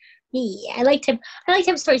 I like Time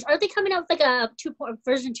Stories. Are they coming out with like a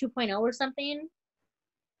version 2.0 or something?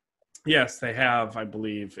 Yes, they have, I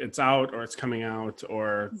believe. It's out or it's coming out,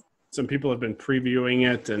 or some people have been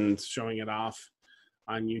previewing it and showing it off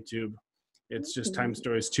on YouTube. It's just Time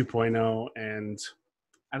Stories 2.0, and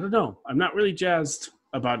I don't know. I'm not really jazzed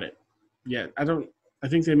about it yet. I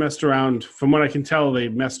think they messed around. From what I can tell, they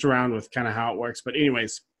messed around with kind of how it works. But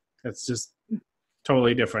anyways, that's just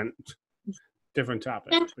totally different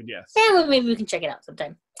topic. But yes. Yeah, well, maybe we can check it out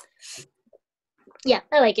sometime. Yeah,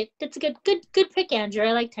 I like it. It's a good pick, Andrew.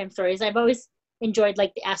 I like Time Stories. I've always enjoyed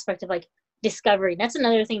like the aspect of like discovery. That's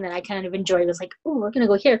another thing that I kind of enjoyed. Was like, oh, we're gonna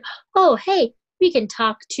go here. Oh, hey, we can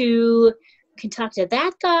talk to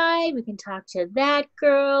that guy. We can talk to that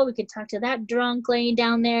girl. We can talk to that drunk laying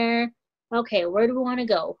down there. Okay, where do we want to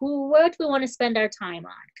go? Where do we want to spend our time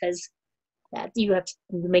on? Because that you have to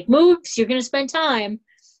make moves. You're gonna spend time.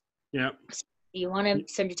 Yeah. You want to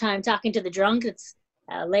spend your time talking to the drunk that's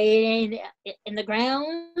laying in the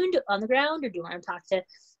ground, on the ground, or do you want to talk to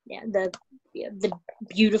the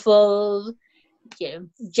beautiful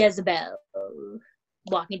Jezebel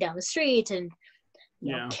walking down the street and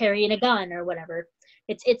carrying a gun or whatever?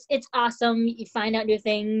 It's awesome. You find out new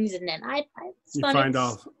things, and then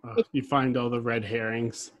you find all the red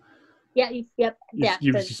herrings. Yeah, you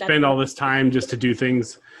spend all this time just to do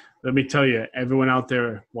things. Let me tell you, everyone out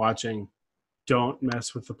there watching, don't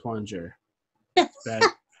mess with the plunger. Bad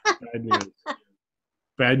news.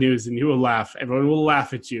 Bad news, and you will laugh. Everyone will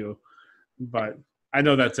laugh at you. But I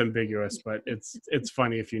know that's ambiguous, but it's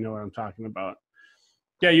funny if you know what I'm talking about.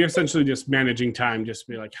 Yeah, you're essentially just managing time. Just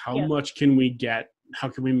be like, how much can we get? How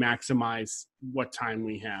can we maximize what time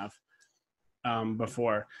we have?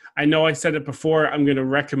 Before. I know I said it before. I'm going to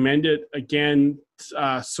recommend it again.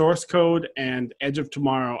 Source Code and Edge of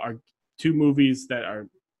Tomorrow are 2 movies that are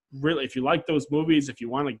really, if you like those movies, if you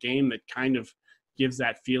want a game that kind of gives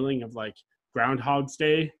that feeling of like Groundhog's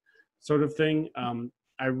Day sort of thing,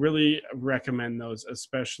 I really recommend those,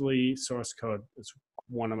 especially Source Code. It's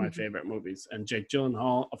one of my favorite movies. And Jake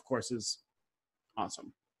Gyllenhaal, of course, is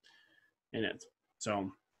awesome in it.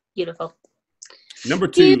 So beautiful. Number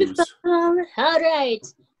 2. Beautiful. All right.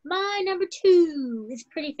 My number 2 is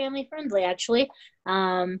pretty family friendly, actually.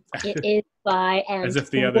 It is by as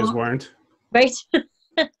if the others weren't. Right.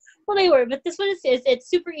 Well, they were, but this one it's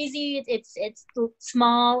super easy. It's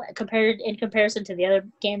small in comparison to the other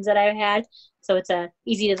games that I've had, so it's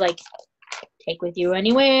easy to like take with you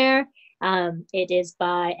anywhere. It is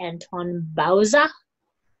by Antoine Bauza,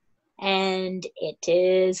 and it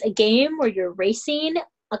is a game where you're racing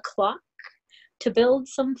a clock to build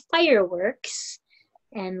some fireworks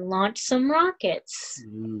and launch some rockets.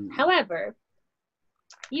 However,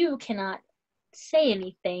 you cannot say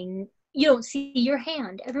anything. You don't see your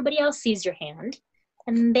hand. Everybody else sees your hand,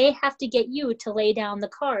 and they have to get you to lay down the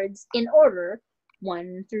cards in order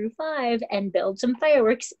 1 through 5 and build some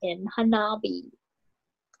fireworks in Hanabi.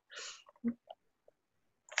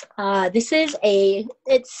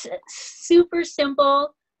 It's super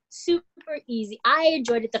simple, super easy. I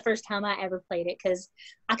enjoyed it the first time I ever played it because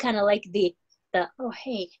I kind of like the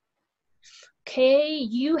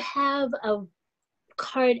you have a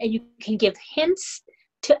card and you can give hints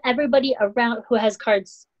to everybody around who has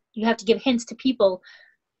cards. You have to give hints to people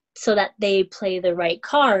so that they play the right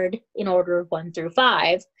card in order 1 through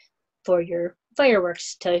 5 for your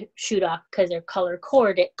fireworks to shoot off because they're color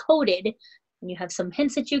coded, and you have some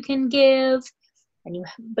hints that you can give, and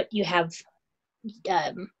you have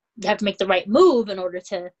to make the right move in order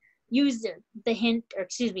to use the hint, or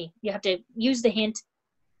excuse me, you have to use the hint.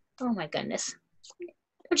 Oh my goodness.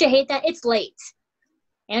 Don't you hate that? It's late.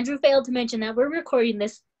 Andrew failed to mention that we're recording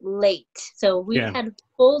this late. So we've had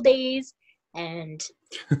full days, and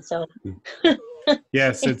so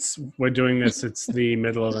yes, we're doing this. It's the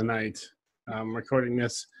middle of the night. Recording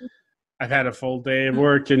this. I've had a full day of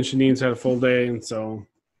work, and Chaneen's had a full day, and so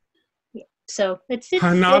so it's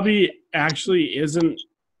Hanabi actually isn't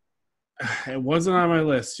It wasn't on my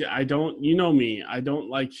list. Yeah, I don't. You know me. I don't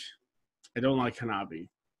like Hanabi.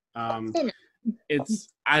 Um, it's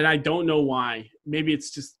and I don't know why. Maybe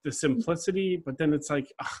it's just the simplicity, but then it's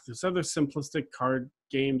like there's other simplistic card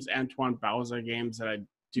games, Antoine Bowser games that I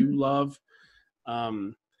do love.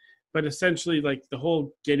 Um, but essentially, like the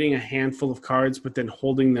whole getting a handful of cards, but then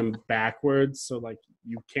holding them backwards, so like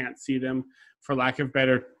you can't see them, for lack of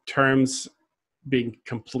better terms, being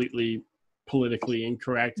completely politically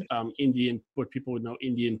incorrect. Indian, what people would know,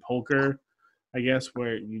 Indian poker, I guess,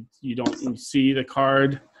 where you don't see the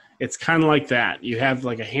card. It's kind of like that. You have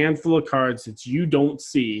like a handful of cards that you don't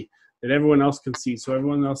see that everyone else can see. So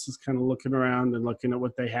everyone else is kind of looking around and looking at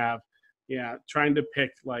what they have. Yeah, trying to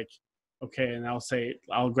pick like, okay, and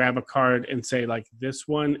I'll grab a card and say like this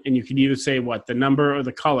one, and you can either say what, the number or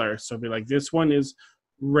the color. So be like, this one is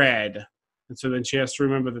red. And so then she has to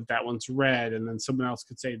remember that that one's red. And then someone else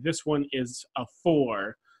could say, this one is a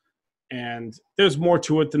 4. And there's more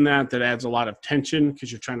to it than that adds a lot of tension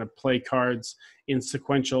because you're trying to play cards in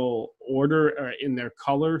sequential order or in their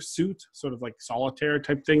color suit, sort of like solitaire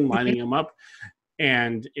type thing, lining them up.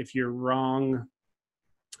 And if you're wrong,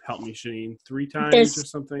 help me, Chaneen, 3 times or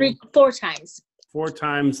something? 4 times. 4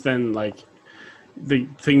 times, then like the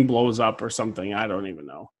thing blows up or something. I don't even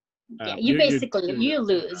know. Yeah, you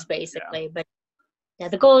lose basically. Yeah. But yeah,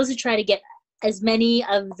 the goal is to try to get as many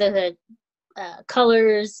of the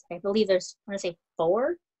colors. I believe there's, I want to say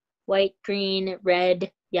 4: white, green, red,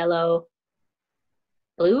 yellow,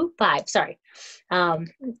 blue. 5. Sorry.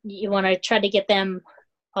 You want to try to get them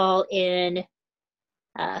all in.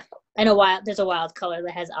 I know there's a wild color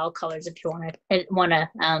that has all colors if you want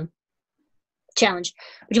to challenge,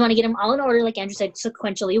 but you want to get them all in order, like Andrew said,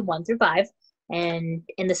 sequentially 1 through 5. And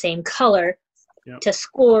in the same color to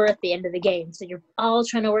score at the end of the game. So you're all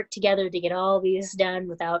trying to work together to get all these done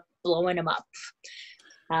without blowing them up.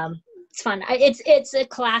 It's fun. It's a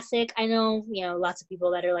classic. I know, lots of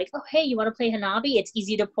people that are like, oh, hey, you want to play Hanabi? It's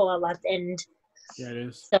easy to pull out, and yeah, it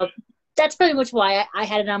is. So that's pretty much why I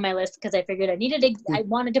had it on my list, because I figured I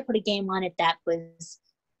wanted to put a game on it that was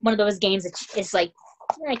one of those games that is like,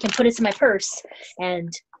 I can put it in my purse, and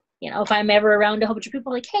if I'm ever around a whole bunch of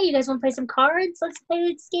people like, hey, you guys want to play some cards? Let's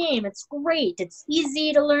play this game. It's great. It's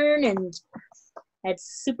easy to learn, and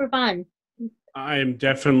it's super fun. I am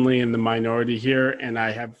definitely in the minority here, and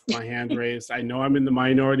I have my hand raised. I know I'm in the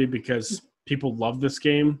minority because people love this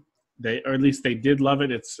game. Or at least they did love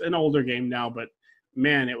it. It's an older game now, but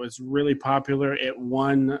man, it was really popular. It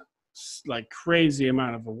won like crazy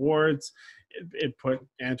amount of awards. It put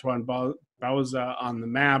Antoine Bauza on the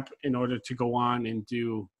map in order to go on and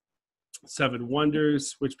do 7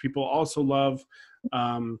 Wonders, which people also love.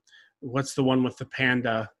 What's the one with the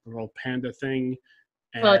panda, the little panda thing?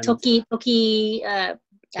 Tokinado.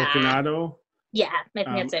 Yeah, I think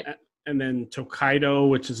that's it. And then Tokaido,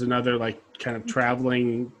 which is another like kind of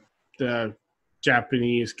traveling the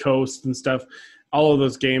Japanese coast and stuff. All of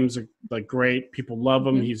those games are like great. People love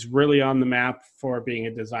him. Mm-hmm. He's really on the map for being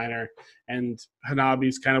a designer. And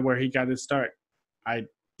Hanabi's kind of where he got his start.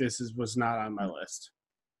 Was not on my list.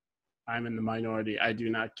 I'm in the minority. I do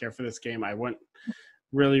not care for this game. I wouldn't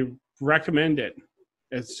really recommend it.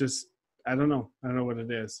 It's just, I don't know what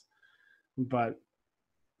it is. But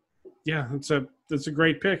yeah, it's a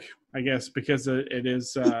great pick, I guess, because it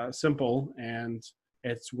is simple and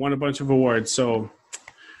it's won a bunch of awards. So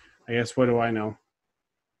I guess, what do I know?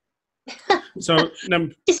 So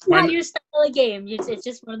it's not your style of game. It's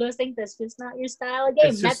just one of those things that's just not your style of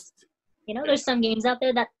game. There's some games out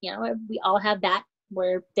there that we all have that,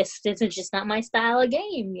 where this is just not my style of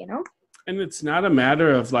game. And it's not a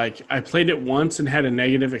matter of like, I played it once and had a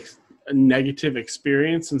negative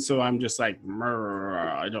experience, and so I'm just like,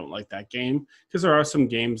 I don't like that game, because there are some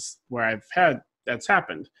games where that's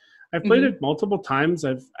happened. I've played it multiple times.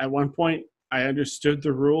 At one point I understood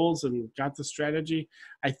the rules and got the strategy.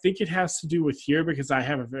 I think it has to do with here because I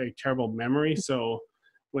have a very terrible memory. So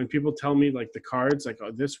when people tell me like the cards, like,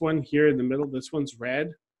 oh, this one here in the middle, this one's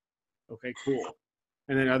red. Okay, cool.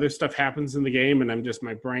 And then other stuff happens in the game and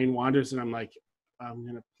my brain wanders and I'm like, I'm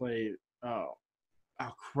going to play, oh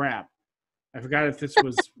crap. I forgot if this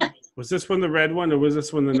was this one the red one, or was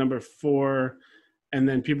this one the number 4? And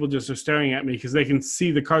then people just are staring at me because they can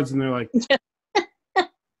see the cards and they're like,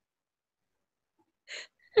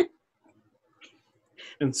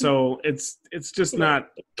 and so it's just not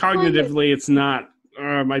cognitively, it's not,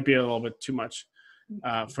 or it might be a little bit too much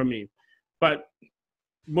for me. But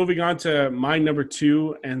moving on to my number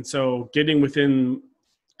 2, and so getting within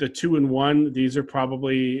the 2 and 1, these are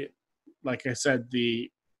probably, like I said,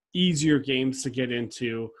 the easier games to get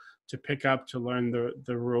into to pick up to learn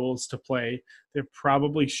the rules to play. They're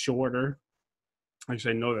probably shorter.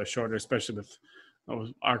 Actually, I know they're shorter, especially with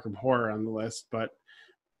Arkham Horror on the list. But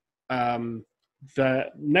the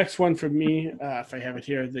next one for me, if I have it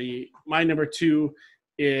here, my number 2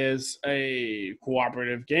 is a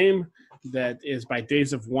cooperative game that is by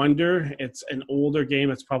Days of Wonder. It's an older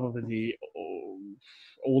game. It's probably the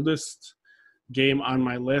oldest game on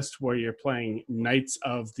my list, where you're playing Knights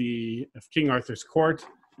of King Arthur's Court,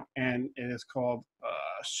 and it is called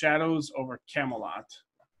Shadows over Camelot.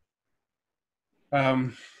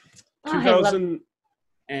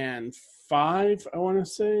 2005, I want to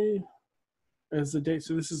say, as the date.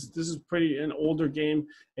 So this is pretty an older game.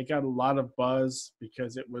 It got a lot of buzz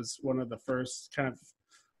because it was one of the first kind of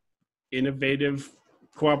innovative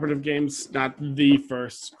cooperative games. Not the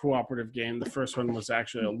first cooperative game. The first one was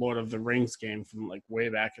actually a Lord of the Rings game from like way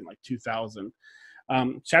back in like 2000.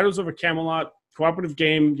 Shadows over Camelot, cooperative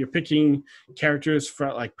game. You're picking characters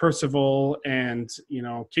for like Percival and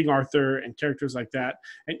King Arthur and characters like that,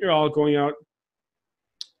 and you're all going out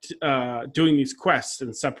doing these quests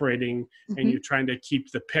and separating, and you're trying to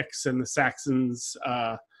keep the Picts and the Saxons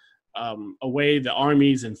away, the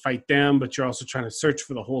armies, and fight them, but you're also trying to search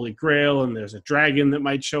for the Holy Grail, and there's a dragon that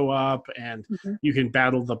might show up, and you can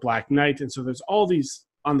battle the Black Knight. And so there's all these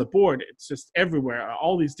on the board. It's just everywhere,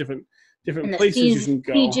 all these different places you can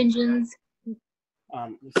go. Siege engines.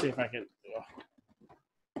 Let's see if I can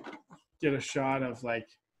get a shot of like,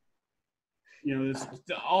 there's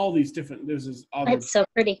all these different. There's this other. It's so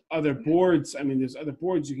pretty. Other boards. I mean, there's other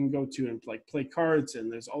boards you can go to and like play cards,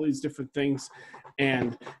 and there's all these different things.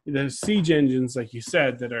 And there's siege engines, like you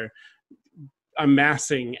said, that are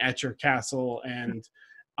amassing at your castle. And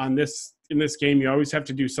in this game, you always have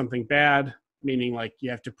to do something bad, meaning like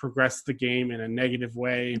you have to progress the game in a negative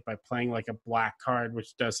way by playing like a black card,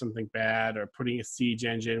 which does something bad, or putting a siege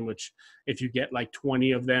engine, which if you get like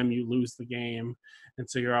 20 of them, you lose the game. And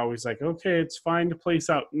so you're always like, okay, it's fine to place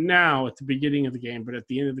out now at the beginning of the game, but at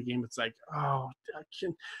the end of the game, it's like, oh,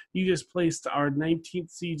 you just placed our 19th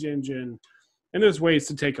siege engine. And there's ways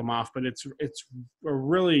to take them off, but it's a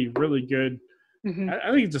really, really good.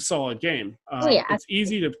 I think it's a solid game. It's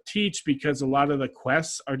easy to teach because a lot of the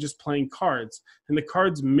quests are just playing cards, and the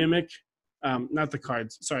cards mimic,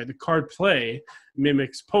 the card play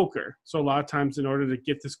mimics poker. So a lot of times in order to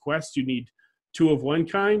get this quest, you need 2 of one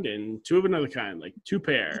kind and 2 of another kind, like 2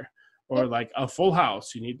 pair, or like a full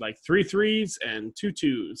house. You need like 3 3s and 2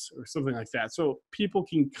 2s or something like that. So people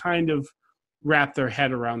can kind of wrap their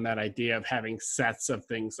head around that idea of having sets of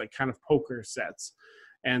things, like kind of poker sets.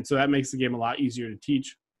 And so that makes the game a lot easier to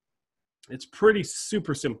teach. It's pretty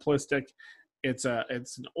super simplistic. It's an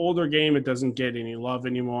older game. It doesn't get any love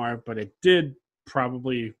anymore, but it did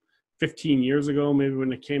probably 15 years ago, maybe,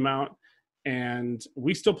 when it came out. And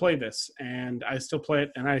we still play this, and I still play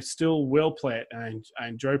it, and I still will play it. And I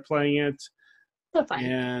enjoy playing it.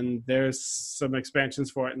 And there's some expansions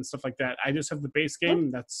for it and stuff like that. I just have the base game.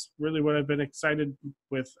 That's really what I've been excited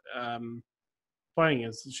with playing,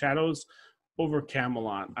 is Shadows over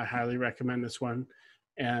Camelot. I highly recommend this one.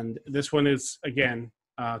 And this one is, again,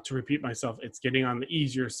 to repeat myself, it's getting on the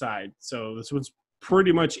easier side. So this one's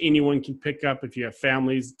pretty much anyone can pick up if you have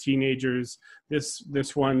families, teenagers. This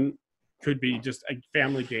one could be just a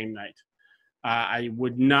family game night. I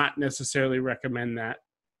would not necessarily recommend that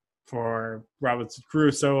for Robinson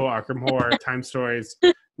Crusoe, Arkham Horror, Time Stories.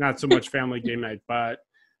 Not so much family game night, but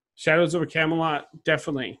Shadows over Camelot,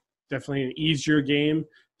 definitely an easier game.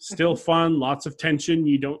 Still fun, lots of tension.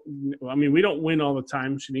 We don't win all the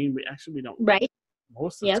time, Chaneen. We don't. Right.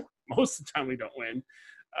 Most of the time we don't win.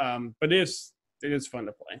 But it is fun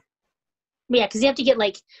to play. Yeah, because you have to get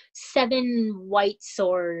like 7 white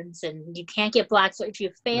swords, and you can't get black swords. If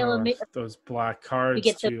you fail those black cards, you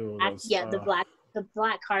get too. The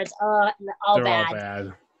black cards. All they're bad. all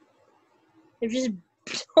bad. They're just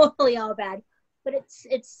totally all bad. But it's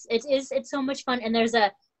so much fun, and there's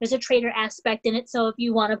a trader aspect in it. So if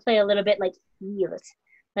you want to play a little bit, like,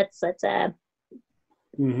 let's still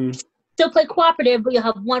play cooperative, but you'll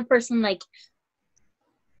have one person like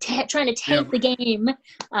trying to take the game.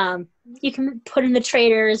 You can put in the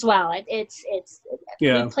trader as well.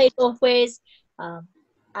 We play both ways.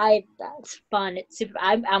 That's fun. It's super.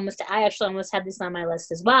 I actually almost had this on my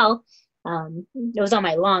list as well. It was on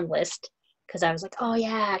my long list because I was like, oh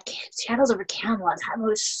yeah, Shadows over Camelot. That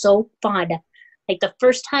was so fun. Like the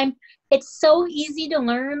first time, it's so easy to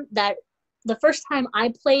learn that the first time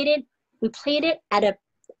I played it, we played it at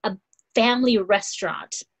a family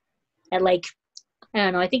restaurant at like, I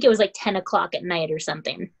don't know, I think it was like 10 o'clock at night or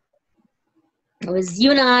something. It was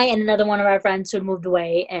you and I and another one of our friends who had moved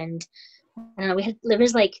away, and I don't know, there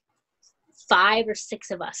was like 5 or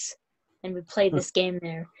 6 of us, and we played this game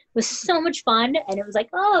there. It was so much fun, and it was like,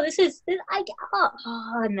 oh,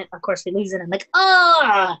 and then of course we lose it. I'm like,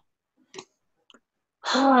 why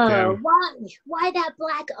that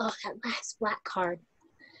black? Oh, that last black card.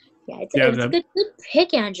 Yeah, it's a good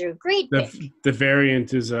pick, Andrew. Great pick. The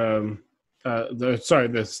variant is the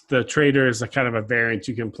trader is a kind of a variant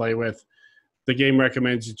you can play with. The game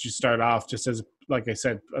recommends that you start off just as, like I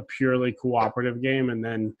said, a purely cooperative game, and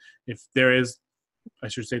then if there is, I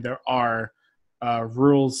should say, there are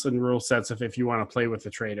rules and rule sets if you want to play with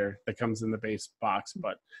the trader that comes in the base box.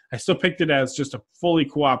 But I still picked it as just a fully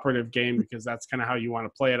cooperative game because that's kind of how you want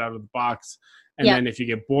to play it out of the box. And then if you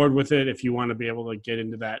get bored with it, if you want to be able to get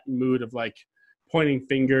into that mood of like pointing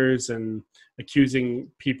fingers and accusing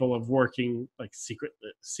people of working, like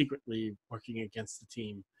secretly working against the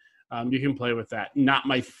team, you can play with that. Not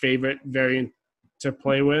my favorite variant to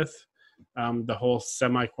play with, the whole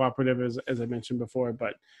semi-cooperative, as I mentioned before,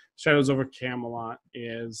 but Shadows over Camelot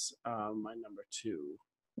is my number 2.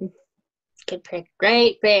 Good pick.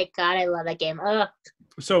 Great pick. God, I love that game.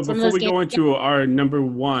 So before we go into our number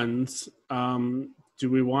 1s, do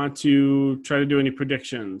we want to try to do any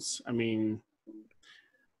predictions? I mean,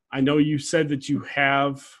 I know you said that you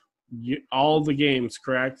have all the games,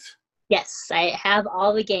 correct? Yes, I have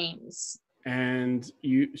all the games. And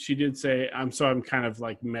she did say, I'm kind of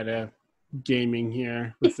like meta gaming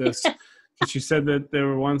here with this. She said that there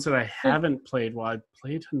were ones that I haven't played. Well, I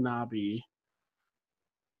played Hanabi.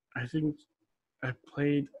 I think I've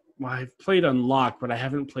played Unlock, but I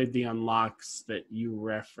haven't played the Unlocks that you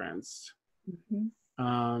referenced.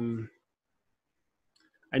 Mm-hmm.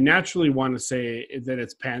 I naturally want to say that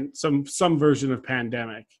it's some version of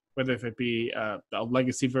Pandemic, whether if it be a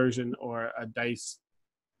legacy version or a dice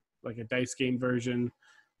game version.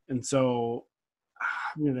 And so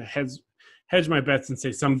I'm going to hedge my bets and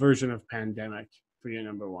say some version of Pandemic for your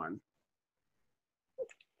number 1.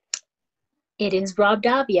 It is Rob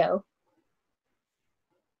Daviau.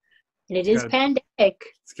 And it is Pandemic.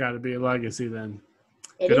 It's got to be a legacy then.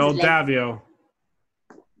 Good old Daviau.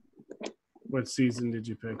 What season did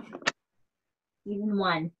you pick? Season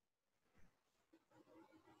 1.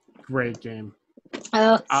 Great game.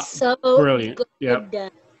 Oh, so brilliant. Good.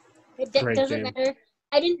 Yep. It doesn't matter.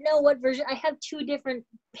 I didn't know what version. I have 2 different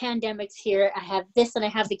Pandemics here. I have this and I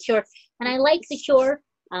have The Cure. And I like The Cure.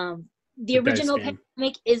 The original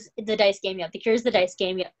Pandemic is the dice game. Yeah, The Cure is the dice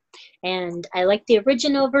game. Yeah. And I like the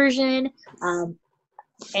original version.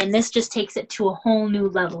 And this just takes it to a whole new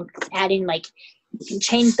level. It's adding, like, you can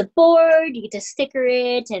change the board, you get to sticker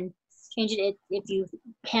it and change it if you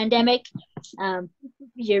Pandemic.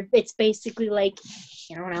 It's basically like,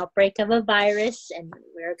 an outbreak of a virus, and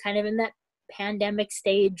we're kind of in that pandemic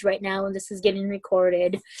stage right now, and this is getting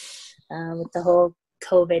recorded with the whole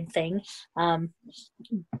COVID thing.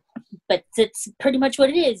 But it's pretty much what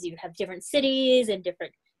it is. You have different cities and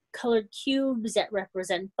different colored cubes that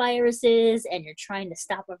represent viruses, and you're trying to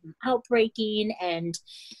stop them from outbreaking, and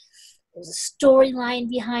there's a storyline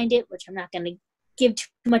behind it, which I'm not going to give too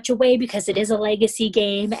much away because it is a legacy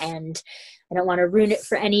game and I don't want to ruin it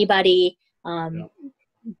for anybody.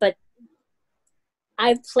 But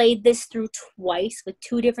I've played this through twice with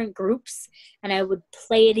 2 different groups, and I would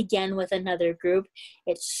play it again with another group.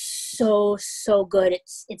 It's so good.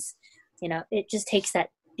 It's it just takes that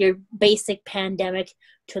your basic Pandemic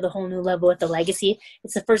to the whole new level with the legacy.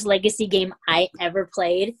 It's the first legacy game I ever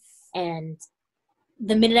played, and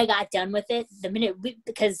the minute I got done with it,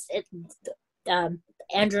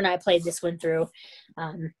 Andrew and I played this one through,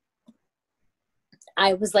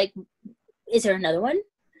 I was like, is there another one?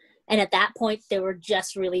 And at that point, they were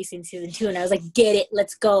just releasing season 2, and I was like, get it,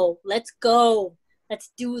 let's go, let's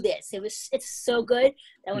do this. It's so good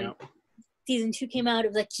that when season 2 came out, it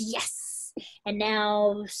was like, yes. And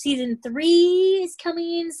now season 3 is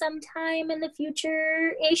coming sometime in the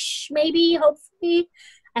future-ish, maybe, hopefully.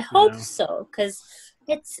 I hope so, because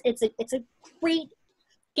it's a great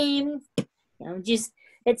game.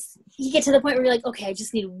 You get to the point where you're like, okay, I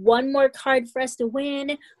just need one more card for us to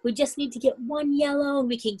win. We just need to get 1 yellow, and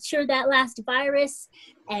we can cure that last virus.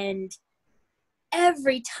 And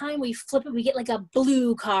every time we flip it, we get like a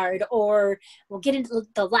blue card, or we'll get into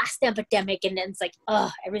the last epidemic, and then it's like,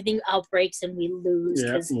 everything outbreaks and we lose.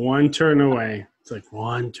 Yeah, 1 turn away. It's like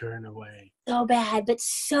 1 turn away. So bad, but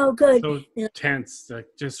so good. So tense, like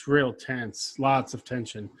just real tense. Lots of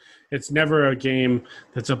tension. It's never a game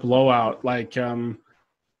that's a blowout. Like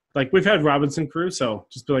we've had Robinson Crusoe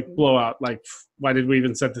just be like blowout. Like, why did we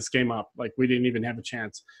even set this game up? Like, we didn't even have a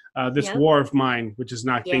chance. This War of Mine, which is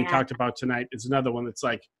not being talked about tonight, is another one that's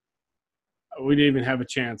like, we didn't even have a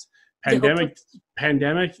chance.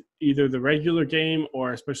 Pandemic, either the regular game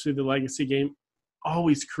or especially the legacy game,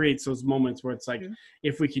 always creates those moments where it's like,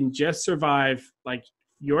 if we can just survive like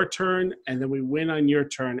your turn and then we win on your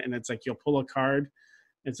turn, and it's like you'll pull a card.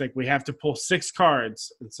 It's like we have to pull 6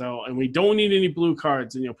 cards, and we don't need any blue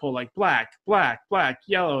cards, and you'll pull like black,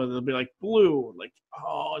 yellow, and it'll be like blue. Like,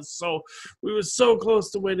 oh, we were so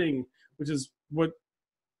close to winning, which is what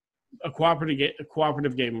a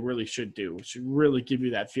cooperative game really should do. It should really give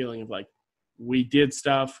you that feeling of like, we did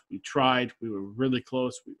stuff, we tried, we were really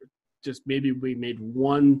close. We were just, maybe we made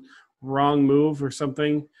one wrong move or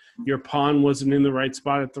something. Your pawn wasn't in the right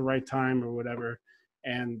spot at the right time or whatever,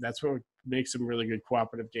 and that's what makes some really good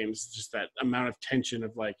cooperative games. Just that amount of tension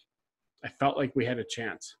of like, I felt like we had a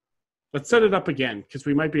chance. Let's set it up again because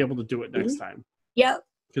we might be able to do it next time. Yep.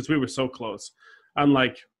 Because we were so close.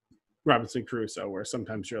 Unlike Robinson Crusoe, where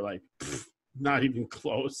sometimes you're like, not even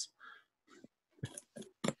close.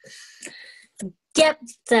 Yep,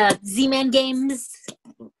 the Z-Man Games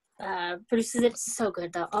produces it. So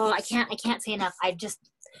good though. Oh, I can't say enough.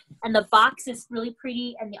 And the box is really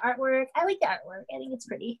pretty, and the artwork. I like the artwork. I think it's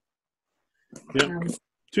pretty. Yep.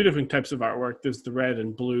 2 different types of artwork. There's the red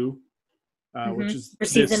and blue, which is for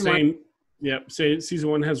season 1. Yep. Season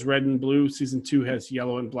 1 has red and blue. Season 2 has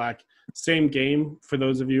yellow and black. Same game for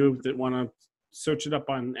those of you that want to search it up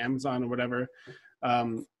on Amazon or whatever.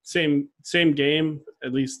 Same game,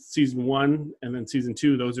 at least season 1, and then season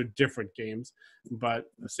 2. Those are different games,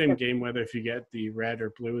 but the same game. Whether if you get the red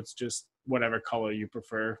or blue, it's just whatever color you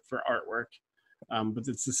prefer for artwork. But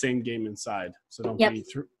it's the same game inside. So don't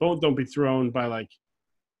be thrown by like,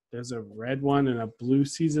 there's a red one and a blue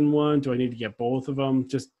season 1. Do I need to get both of them?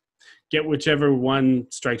 Just get whichever one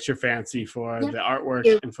strikes your fancy for the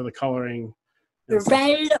artwork and for the coloring. You're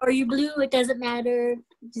red or you're blue, it doesn't matter.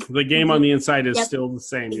 The game on the inside is still the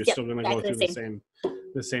same. You're still going to go through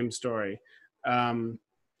the same story. I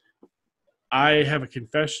have a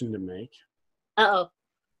confession to make. Uh-oh.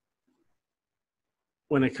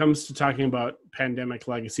 When it comes to talking about Pandemic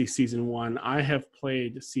Legacy Season 1, I have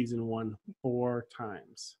played Season 1 4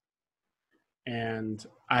 times. And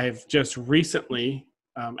I've just recently,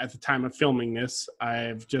 at the time of filming this,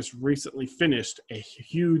 I've just recently finished a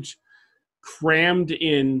huge, crammed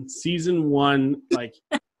in Season 1, like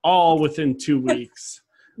all within 2 weeks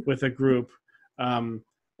with a group.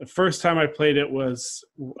 The first time I played it was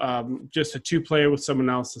just a 2-player with someone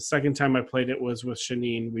else. The second time I played it was with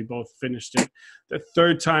Chaneen. We both finished it. The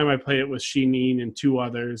third time I played it with Chaneen and 2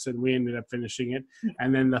 others, and we ended up finishing it.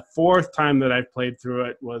 And then the 4th time that I played through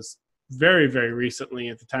it was very, very recently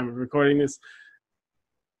at the time of recording this.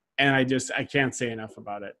 And I can't say enough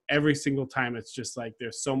about it. Every single time it's just like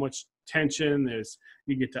there's so much tension.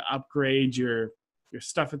 You get to upgrade your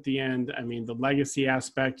stuff at the end. I mean, the legacy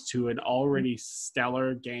aspect to an already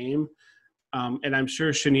stellar game. And I'm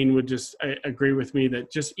sure Chaneen would just agree with me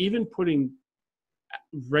that just even putting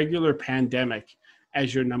regular Pandemic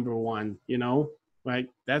as your number 1, like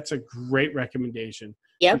that's a great recommendation.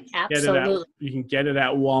 Yep, absolutely. You can get it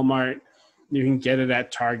at Walmart. You can get it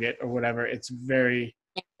at Target or whatever. It's very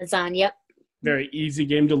Amazon. Yep. Very easy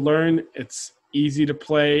game to learn. It's easy to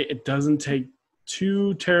play. It doesn't take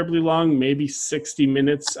too terribly long, maybe 60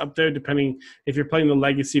 minutes up there, depending. If you're playing the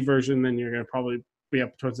legacy version, then you're going to probably be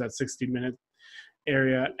up towards that 60-minute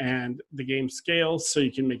area. And the game scales, so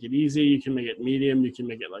you can make it easy, you can make it medium, you can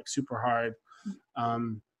make it like super hard.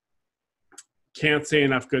 Can't say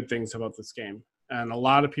enough good things about this game. And a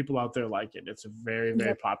lot of people out there like it. It's a very,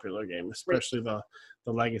 very popular game, especially the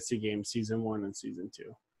legacy game, Season 1 and Season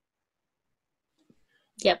 2.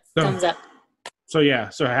 Yep, thumbs up. So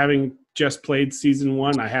having just played Season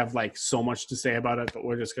 1, I have like so much to say about it, but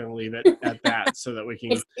we're just going to leave it at that so that we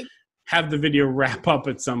can have the video wrap up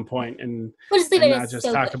at some point and not just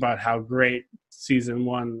talk about how great Season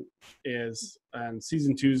 1 is. And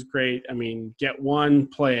Season 2 is great. I mean, get 1,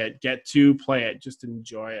 play it. Get 2, play it. Just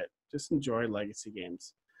enjoy it. Just enjoy legacy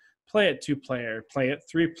games. Play it 2-player. Play it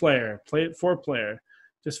 3-player. Play it 4-player.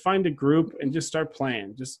 Just find a group and just start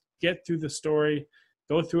playing. Just get through the story.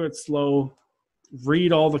 Go through it slow.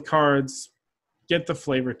 Read all the cards. Get the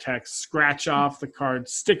flavor text. Scratch off the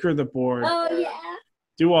cards. Sticker the board. Oh, yeah.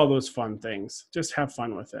 Do all those fun things. Just have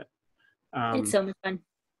fun with it. It's so much fun.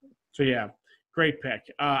 So, yeah. Great pick.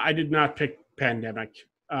 I did not pick Pandemic.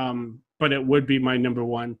 But it would be my number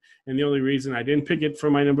 1. And the only reason I didn't pick it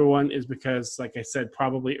for my number 1 is because, like I said,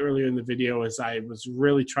 probably earlier in the video, as I was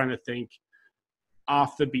really trying to think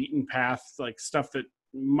off the beaten path, like stuff that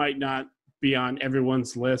might not be on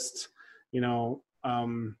everyone's list, but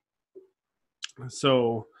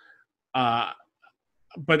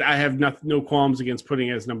I have no qualms against putting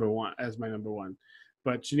it as my number 1.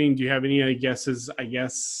 But Janine, do you have any guesses? I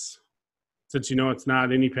guess since you know it's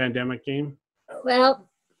not any pandemic game. Well,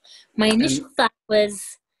 my initial thought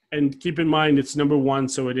was. And keep in mind, it's number one,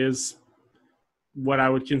 so it is what I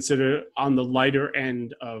would consider on the lighter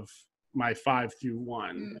end of my 5 through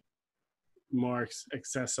 1. More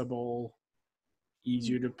accessible,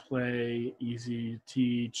 easier to play, easy to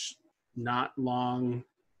teach, not long.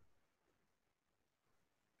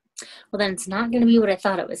 Well, then it's not going to be what I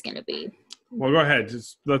thought it was going to be. Well, go ahead.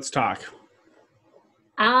 Let's talk.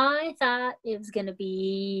 I thought it was going to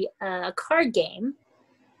be a card game.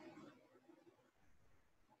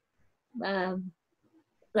 Say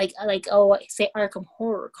Arkham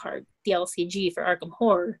Horror card, the LCG for Arkham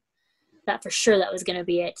Horror. Thought for sure that was going to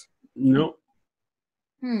be it. Nope.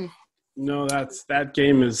 No, that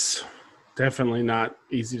game is definitely not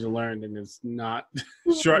easy to learn and is not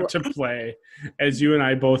short to play. As you and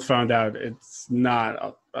I both found out, it's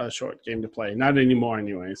not a short game to play. Not anymore,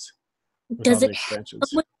 anyways. Does it have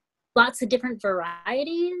lots of different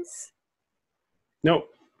varieties? Nope,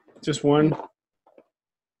 just one.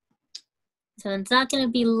 So it's not going to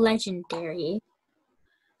be legendary.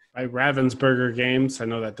 By Ravensburger Games. I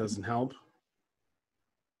know that doesn't help.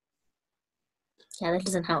 Yeah, that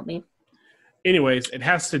doesn't help me. Anyways, it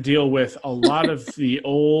has to deal with a lot of the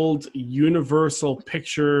old Universal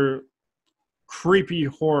Picture creepy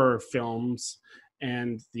horror films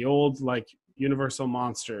and the old Universal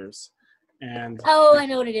monsters. And I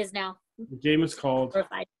know what it is now. The game is called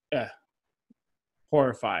Horrified.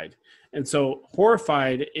 Horrified. And so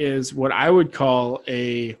Horrified is what I would call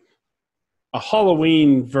a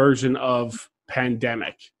Halloween version of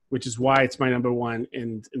Pandemic, which is why it's my number one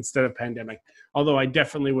instead of Pandemic. Although I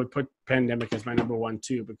definitely would put Pandemic as my number one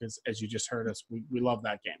too, because as you just heard us, we love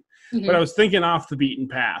that game. Mm-hmm. But I was thinking off the beaten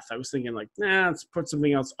path. I was thinking let's put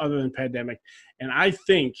something else other than Pandemic. And I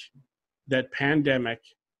think that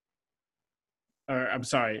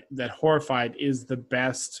that Horrified is the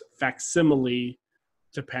best facsimile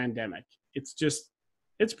to Pandemic.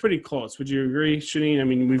 It's pretty close. Would you agree, Chaneen? I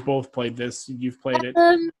mean, we've both played this. You've played it.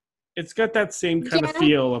 It's got that same kind of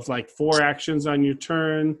feel of 4 actions on your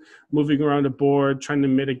turn, moving around a board, trying to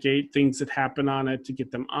mitigate things that happen on it to get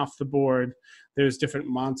them off the board. There's different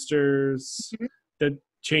monsters that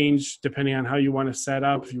change depending on how you want to set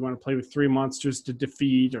up. If you want to play with 3 monsters to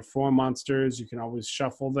defeat or 4 monsters, you can always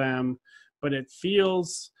shuffle them. But it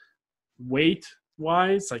feels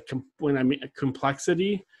weight-wise, when I mean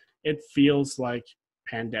complexity, it feels like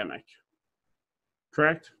Pandemic.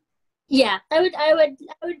 Correct? Yeah, I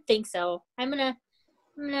would think so. I'm gonna.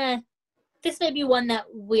 This may be one that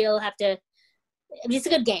we'll have to. It's a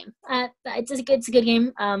good game. It's a good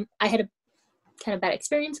game. I had a kind of bad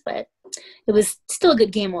experience, but it was still a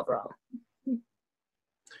good game overall.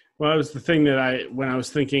 Well, it was the thing that when I was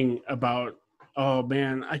thinking about, oh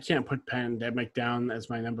man, I can't put Pandemic down as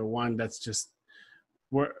my number one. That's just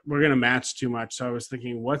we're gonna match too much. So I was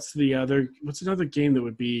thinking, what's another game that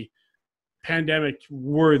would be Pandemic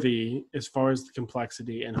worthy as far as the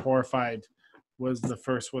complexity, and Horrified was the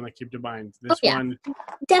first one that came to mind. This one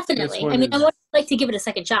definitely. I would like to give it a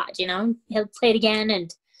second shot. Play it again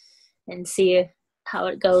and see how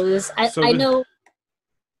it goes. I know.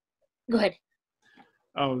 Go ahead.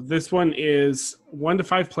 Oh, this one is 1 to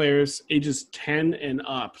 5 players, ages 10 and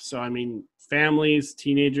up. So I mean, families,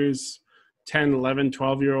 teenagers, 10, 11,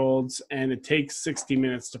 12-year-olds, and it takes 60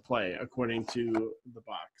 minutes to play according to the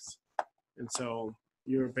box. And so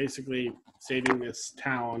you're basically saving this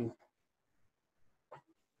town.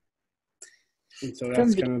 And so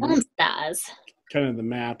that's kind of the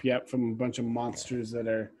map, from a bunch of monsters that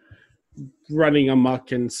are running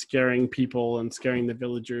amok and scaring people and scaring the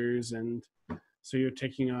villagers. And so you're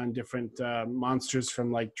taking on different monsters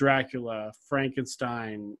from Dracula,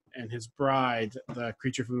 Frankenstein and his bride, the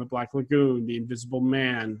creature from the Black Lagoon, the Invisible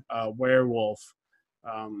Man, werewolf,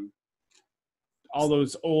 all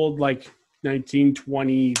those old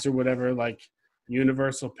 1920s or whatever,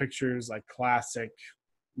 Universal Pictures, classic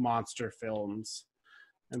monster films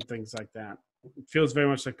and things like that. It feels very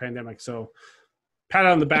much like Pandemic. So pat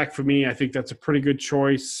on the back for me. I think that's a pretty good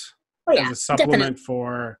choice as a supplement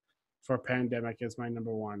for Pandemic as my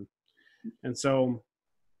number one. And so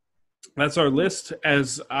that's our list.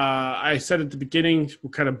 As I said at the beginning,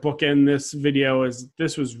 we'll kind of bookend this video as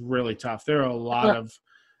this was really tough. There are a lot of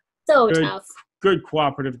good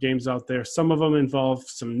cooperative games out there. Some of them involve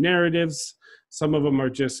some narratives. Some of them are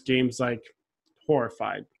just games like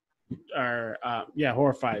Horrified or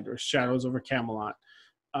Shadows over Camelot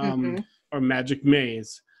or Magic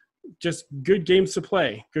Maze. Just good games to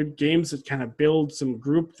play. Good games that kind of build some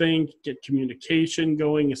groupthink, get communication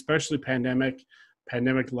going, especially Pandemic.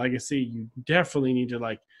 Pandemic Legacy, you definitely need to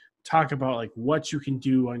like talk about like what you can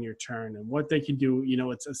do on your turn and what they can do. You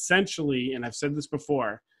know, it's essentially, and I've said this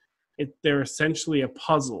before, they're essentially a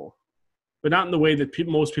puzzle, but not in the way that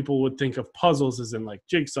most people would think of puzzles, as in like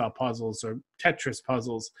jigsaw puzzles or Tetris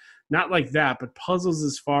puzzles. Not like that, but puzzles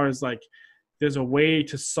as far as like there's a way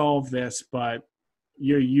to solve this, but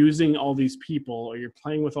you're using all these people, or you're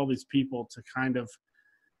playing with all these people to kind of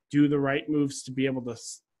do the right moves to be able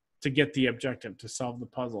to get the objective, to solve the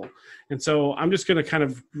puzzle. And so I'm just going to kind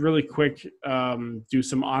of really quick do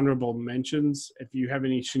some honorable mentions, if you have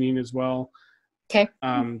any, Chaneen, as well. Okay.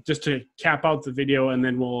 Just to cap out the video, and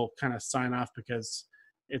then we'll kind of sign off because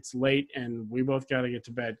it's late and we both got to get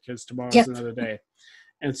to bed because tomorrow's another day.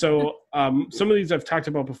 And so some of these I've talked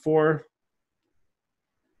about before.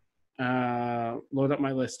 Load up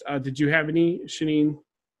my list. Did you have any, Chaneen?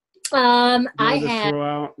 I had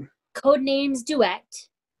Codenames Duet,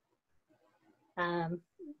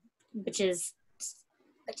 which is,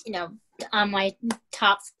 you know, on my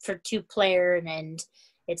top for 2-player, and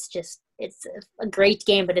it's a great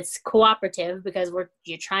game, but it's cooperative because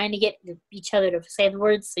you're trying to get each other to say the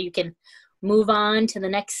words so you can move on to the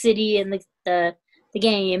next city in the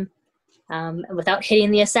game without hitting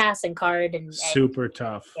the assassin card. And super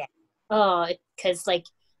tough. Yeah. Oh, because like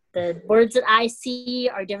the words that I see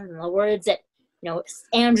are different than the words that, you know,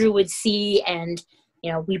 Andrew would see, and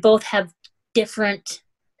you know, we both have different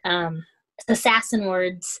assassin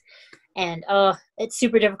words, and it's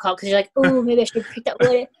super difficult because you're like, oh, maybe I should pick that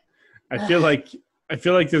word. I feel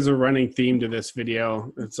like there's a running theme to this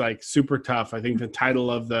video. It's like super tough. I think the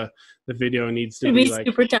title of the video needs to be like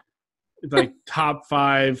super tough. Like top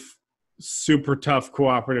 5 super tough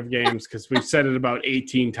cooperative games, because we've said it about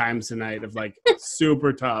 18 times tonight of like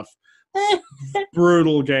super tough,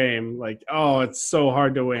 brutal game. Like, oh, it's so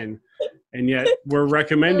hard to win. And yet we're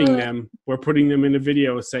recommending them. We're putting them in a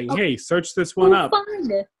video saying, hey, search this one up.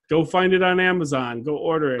 Go find it on Amazon. Go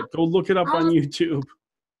order it. Go look it up on YouTube.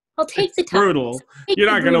 I'll take the time. Brutal.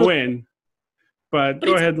 You're not going to win. But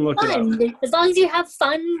go ahead and look fun. it up. As long as you have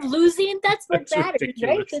fun losing, that's what matters,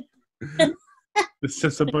 right? It's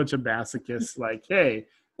just a bunch of masochists like, hey,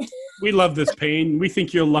 we love this pain. We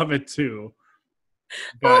think you'll love it too.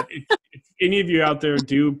 But if any of you out there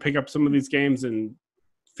do pick up some of these games and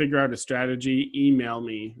figure out a strategy, email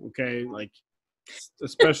me, okay? Like,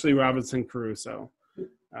 especially Robinson Crusoe.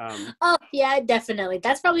 Oh, yeah, definitely.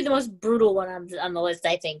 That's probably the most brutal one on the list,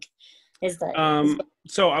 I think.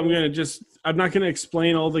 So I'm not going to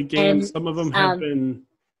explain all the games. Some of them have been...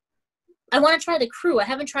 I want to try The Crew. I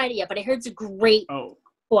haven't tried it yet, but I heard it's a great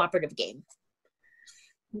cooperative game.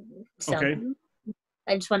 So, okay.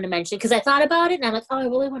 I just wanted to mention it because I thought about it, and I'm like, oh, I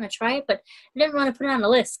really want to try it, but I didn't want to put it on the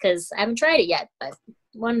list because I haven't tried it yet, but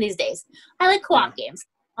one of these days. I like co-op games.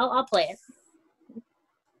 I'll play it.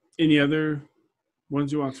 Any other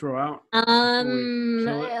ones you want to throw out? I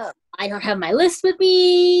don't have my list with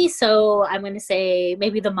me, so I'm going to say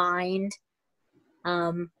maybe The Mind.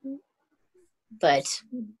 But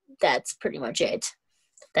that's pretty much it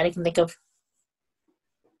that I can think of.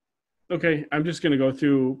 Okay, I'm just going to go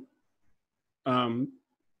through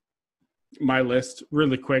my list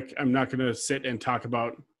really quick. I'm not going to sit and talk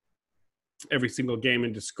about every single game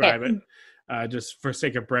and describe it, just for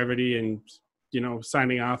sake of brevity and, you know,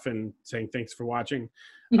 signing off and saying thanks for watching.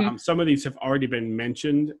 Mm-hmm. Some of these have already been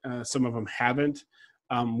mentioned. Some of them haven't.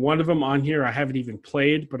 One of them on here I haven't even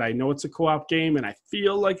played, but I know it's a co-op game, and I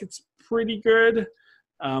feel like it's pretty good.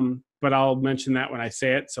 But I'll mention that when I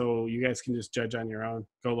say it, so you guys can just judge on your own.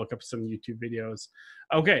 Go look up some YouTube videos.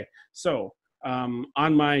 Okay, so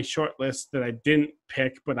on my short list that I didn't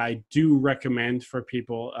pick, but I do recommend for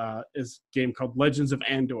people, is a game called Legends of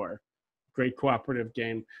Andor. Great cooperative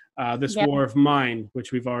game. This War of Mine,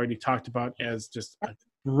 which we've already talked about as just a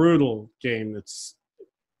brutal game that's,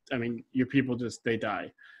 I mean, your people they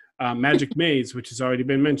die. Magic Maze, which has already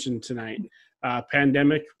been mentioned tonight.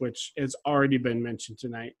 Pandemic, which has already been mentioned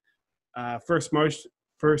tonight. First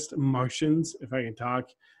Martians, if I can talk,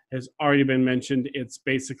 has already been mentioned. It's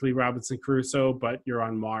basically Robinson Crusoe, but you're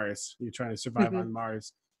on Mars. You're trying to survive on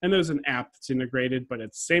Mars. And there's an app that's integrated, but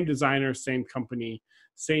it's same designer, same company,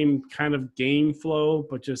 same kind of game flow,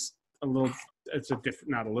 but just a little, it's a different,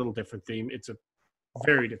 not a little different theme. It's a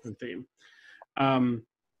very different theme.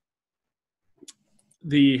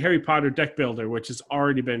 The Harry Potter deck builder, which has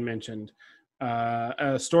already been mentioned.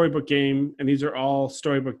 A storybook game, and these are all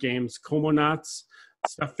storybook games. Comonauts,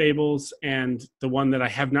 Stuffed Fables, and the one that I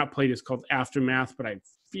have not played is called Aftermath, but I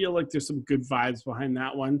feel like there's some good vibes behind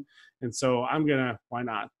that one. And so why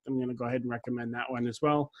not? I'm going to go ahead and recommend that one as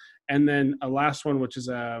well. And then a last one, which is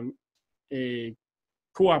a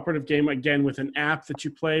cooperative game, again, with an app that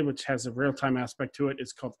you play, which has a real-time aspect to it.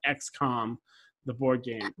 It's called XCOM, the board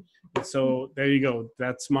game. And so there you go.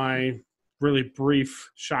 That's my really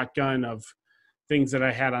brief shotgun of things that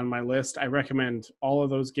I had on my list. I recommend all of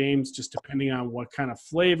those games, just depending on what kind of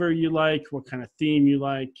flavor you like, what kind of theme you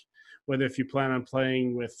like, whether if you plan on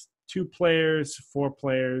playing with 2 players, 4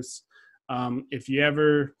 players. If you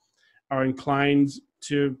ever are inclined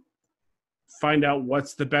to find out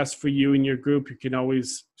what's the best for you and your group, you can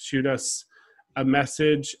always shoot us a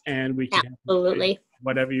message and we can absolutely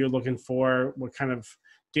whatever you're looking for, what kind of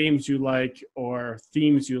games you like or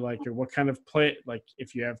themes you like, or what kind of play, like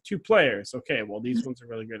if you have 2 players, okay, well, these ones are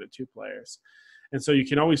really good at 2 players. And so you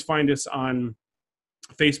can always find us on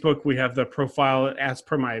Facebook. We have the profile As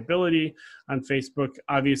Per My Ability on Facebook.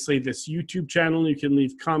 Obviously, this YouTube channel, you can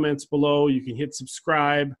leave comments below. You can hit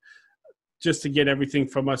subscribe just to get everything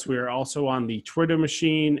from us. We are also on the Twitter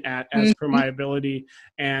machine at As Per My Ability,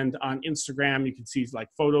 and on Instagram you can see like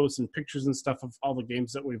photos and pictures and stuff of all the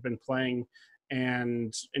games that we've been playing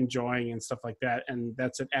and enjoying and stuff like that, and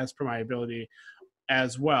that's at As Per My Ability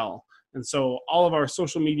as well. And so all of our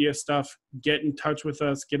social media stuff, get in touch with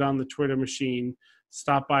us, get on the Twitter machine,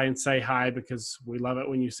 stop by and say hi, because we love it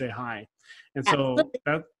when you say hi. And so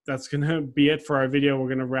that's gonna be it for our video. We're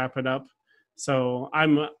gonna wrap it up. So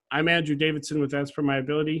I'm Andrew Davidson with As Per My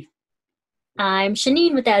Ability. I'm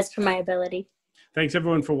Chaneen with As Per My Ability. Thanks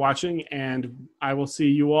everyone for watching, and I will see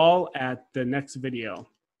you all at the next video.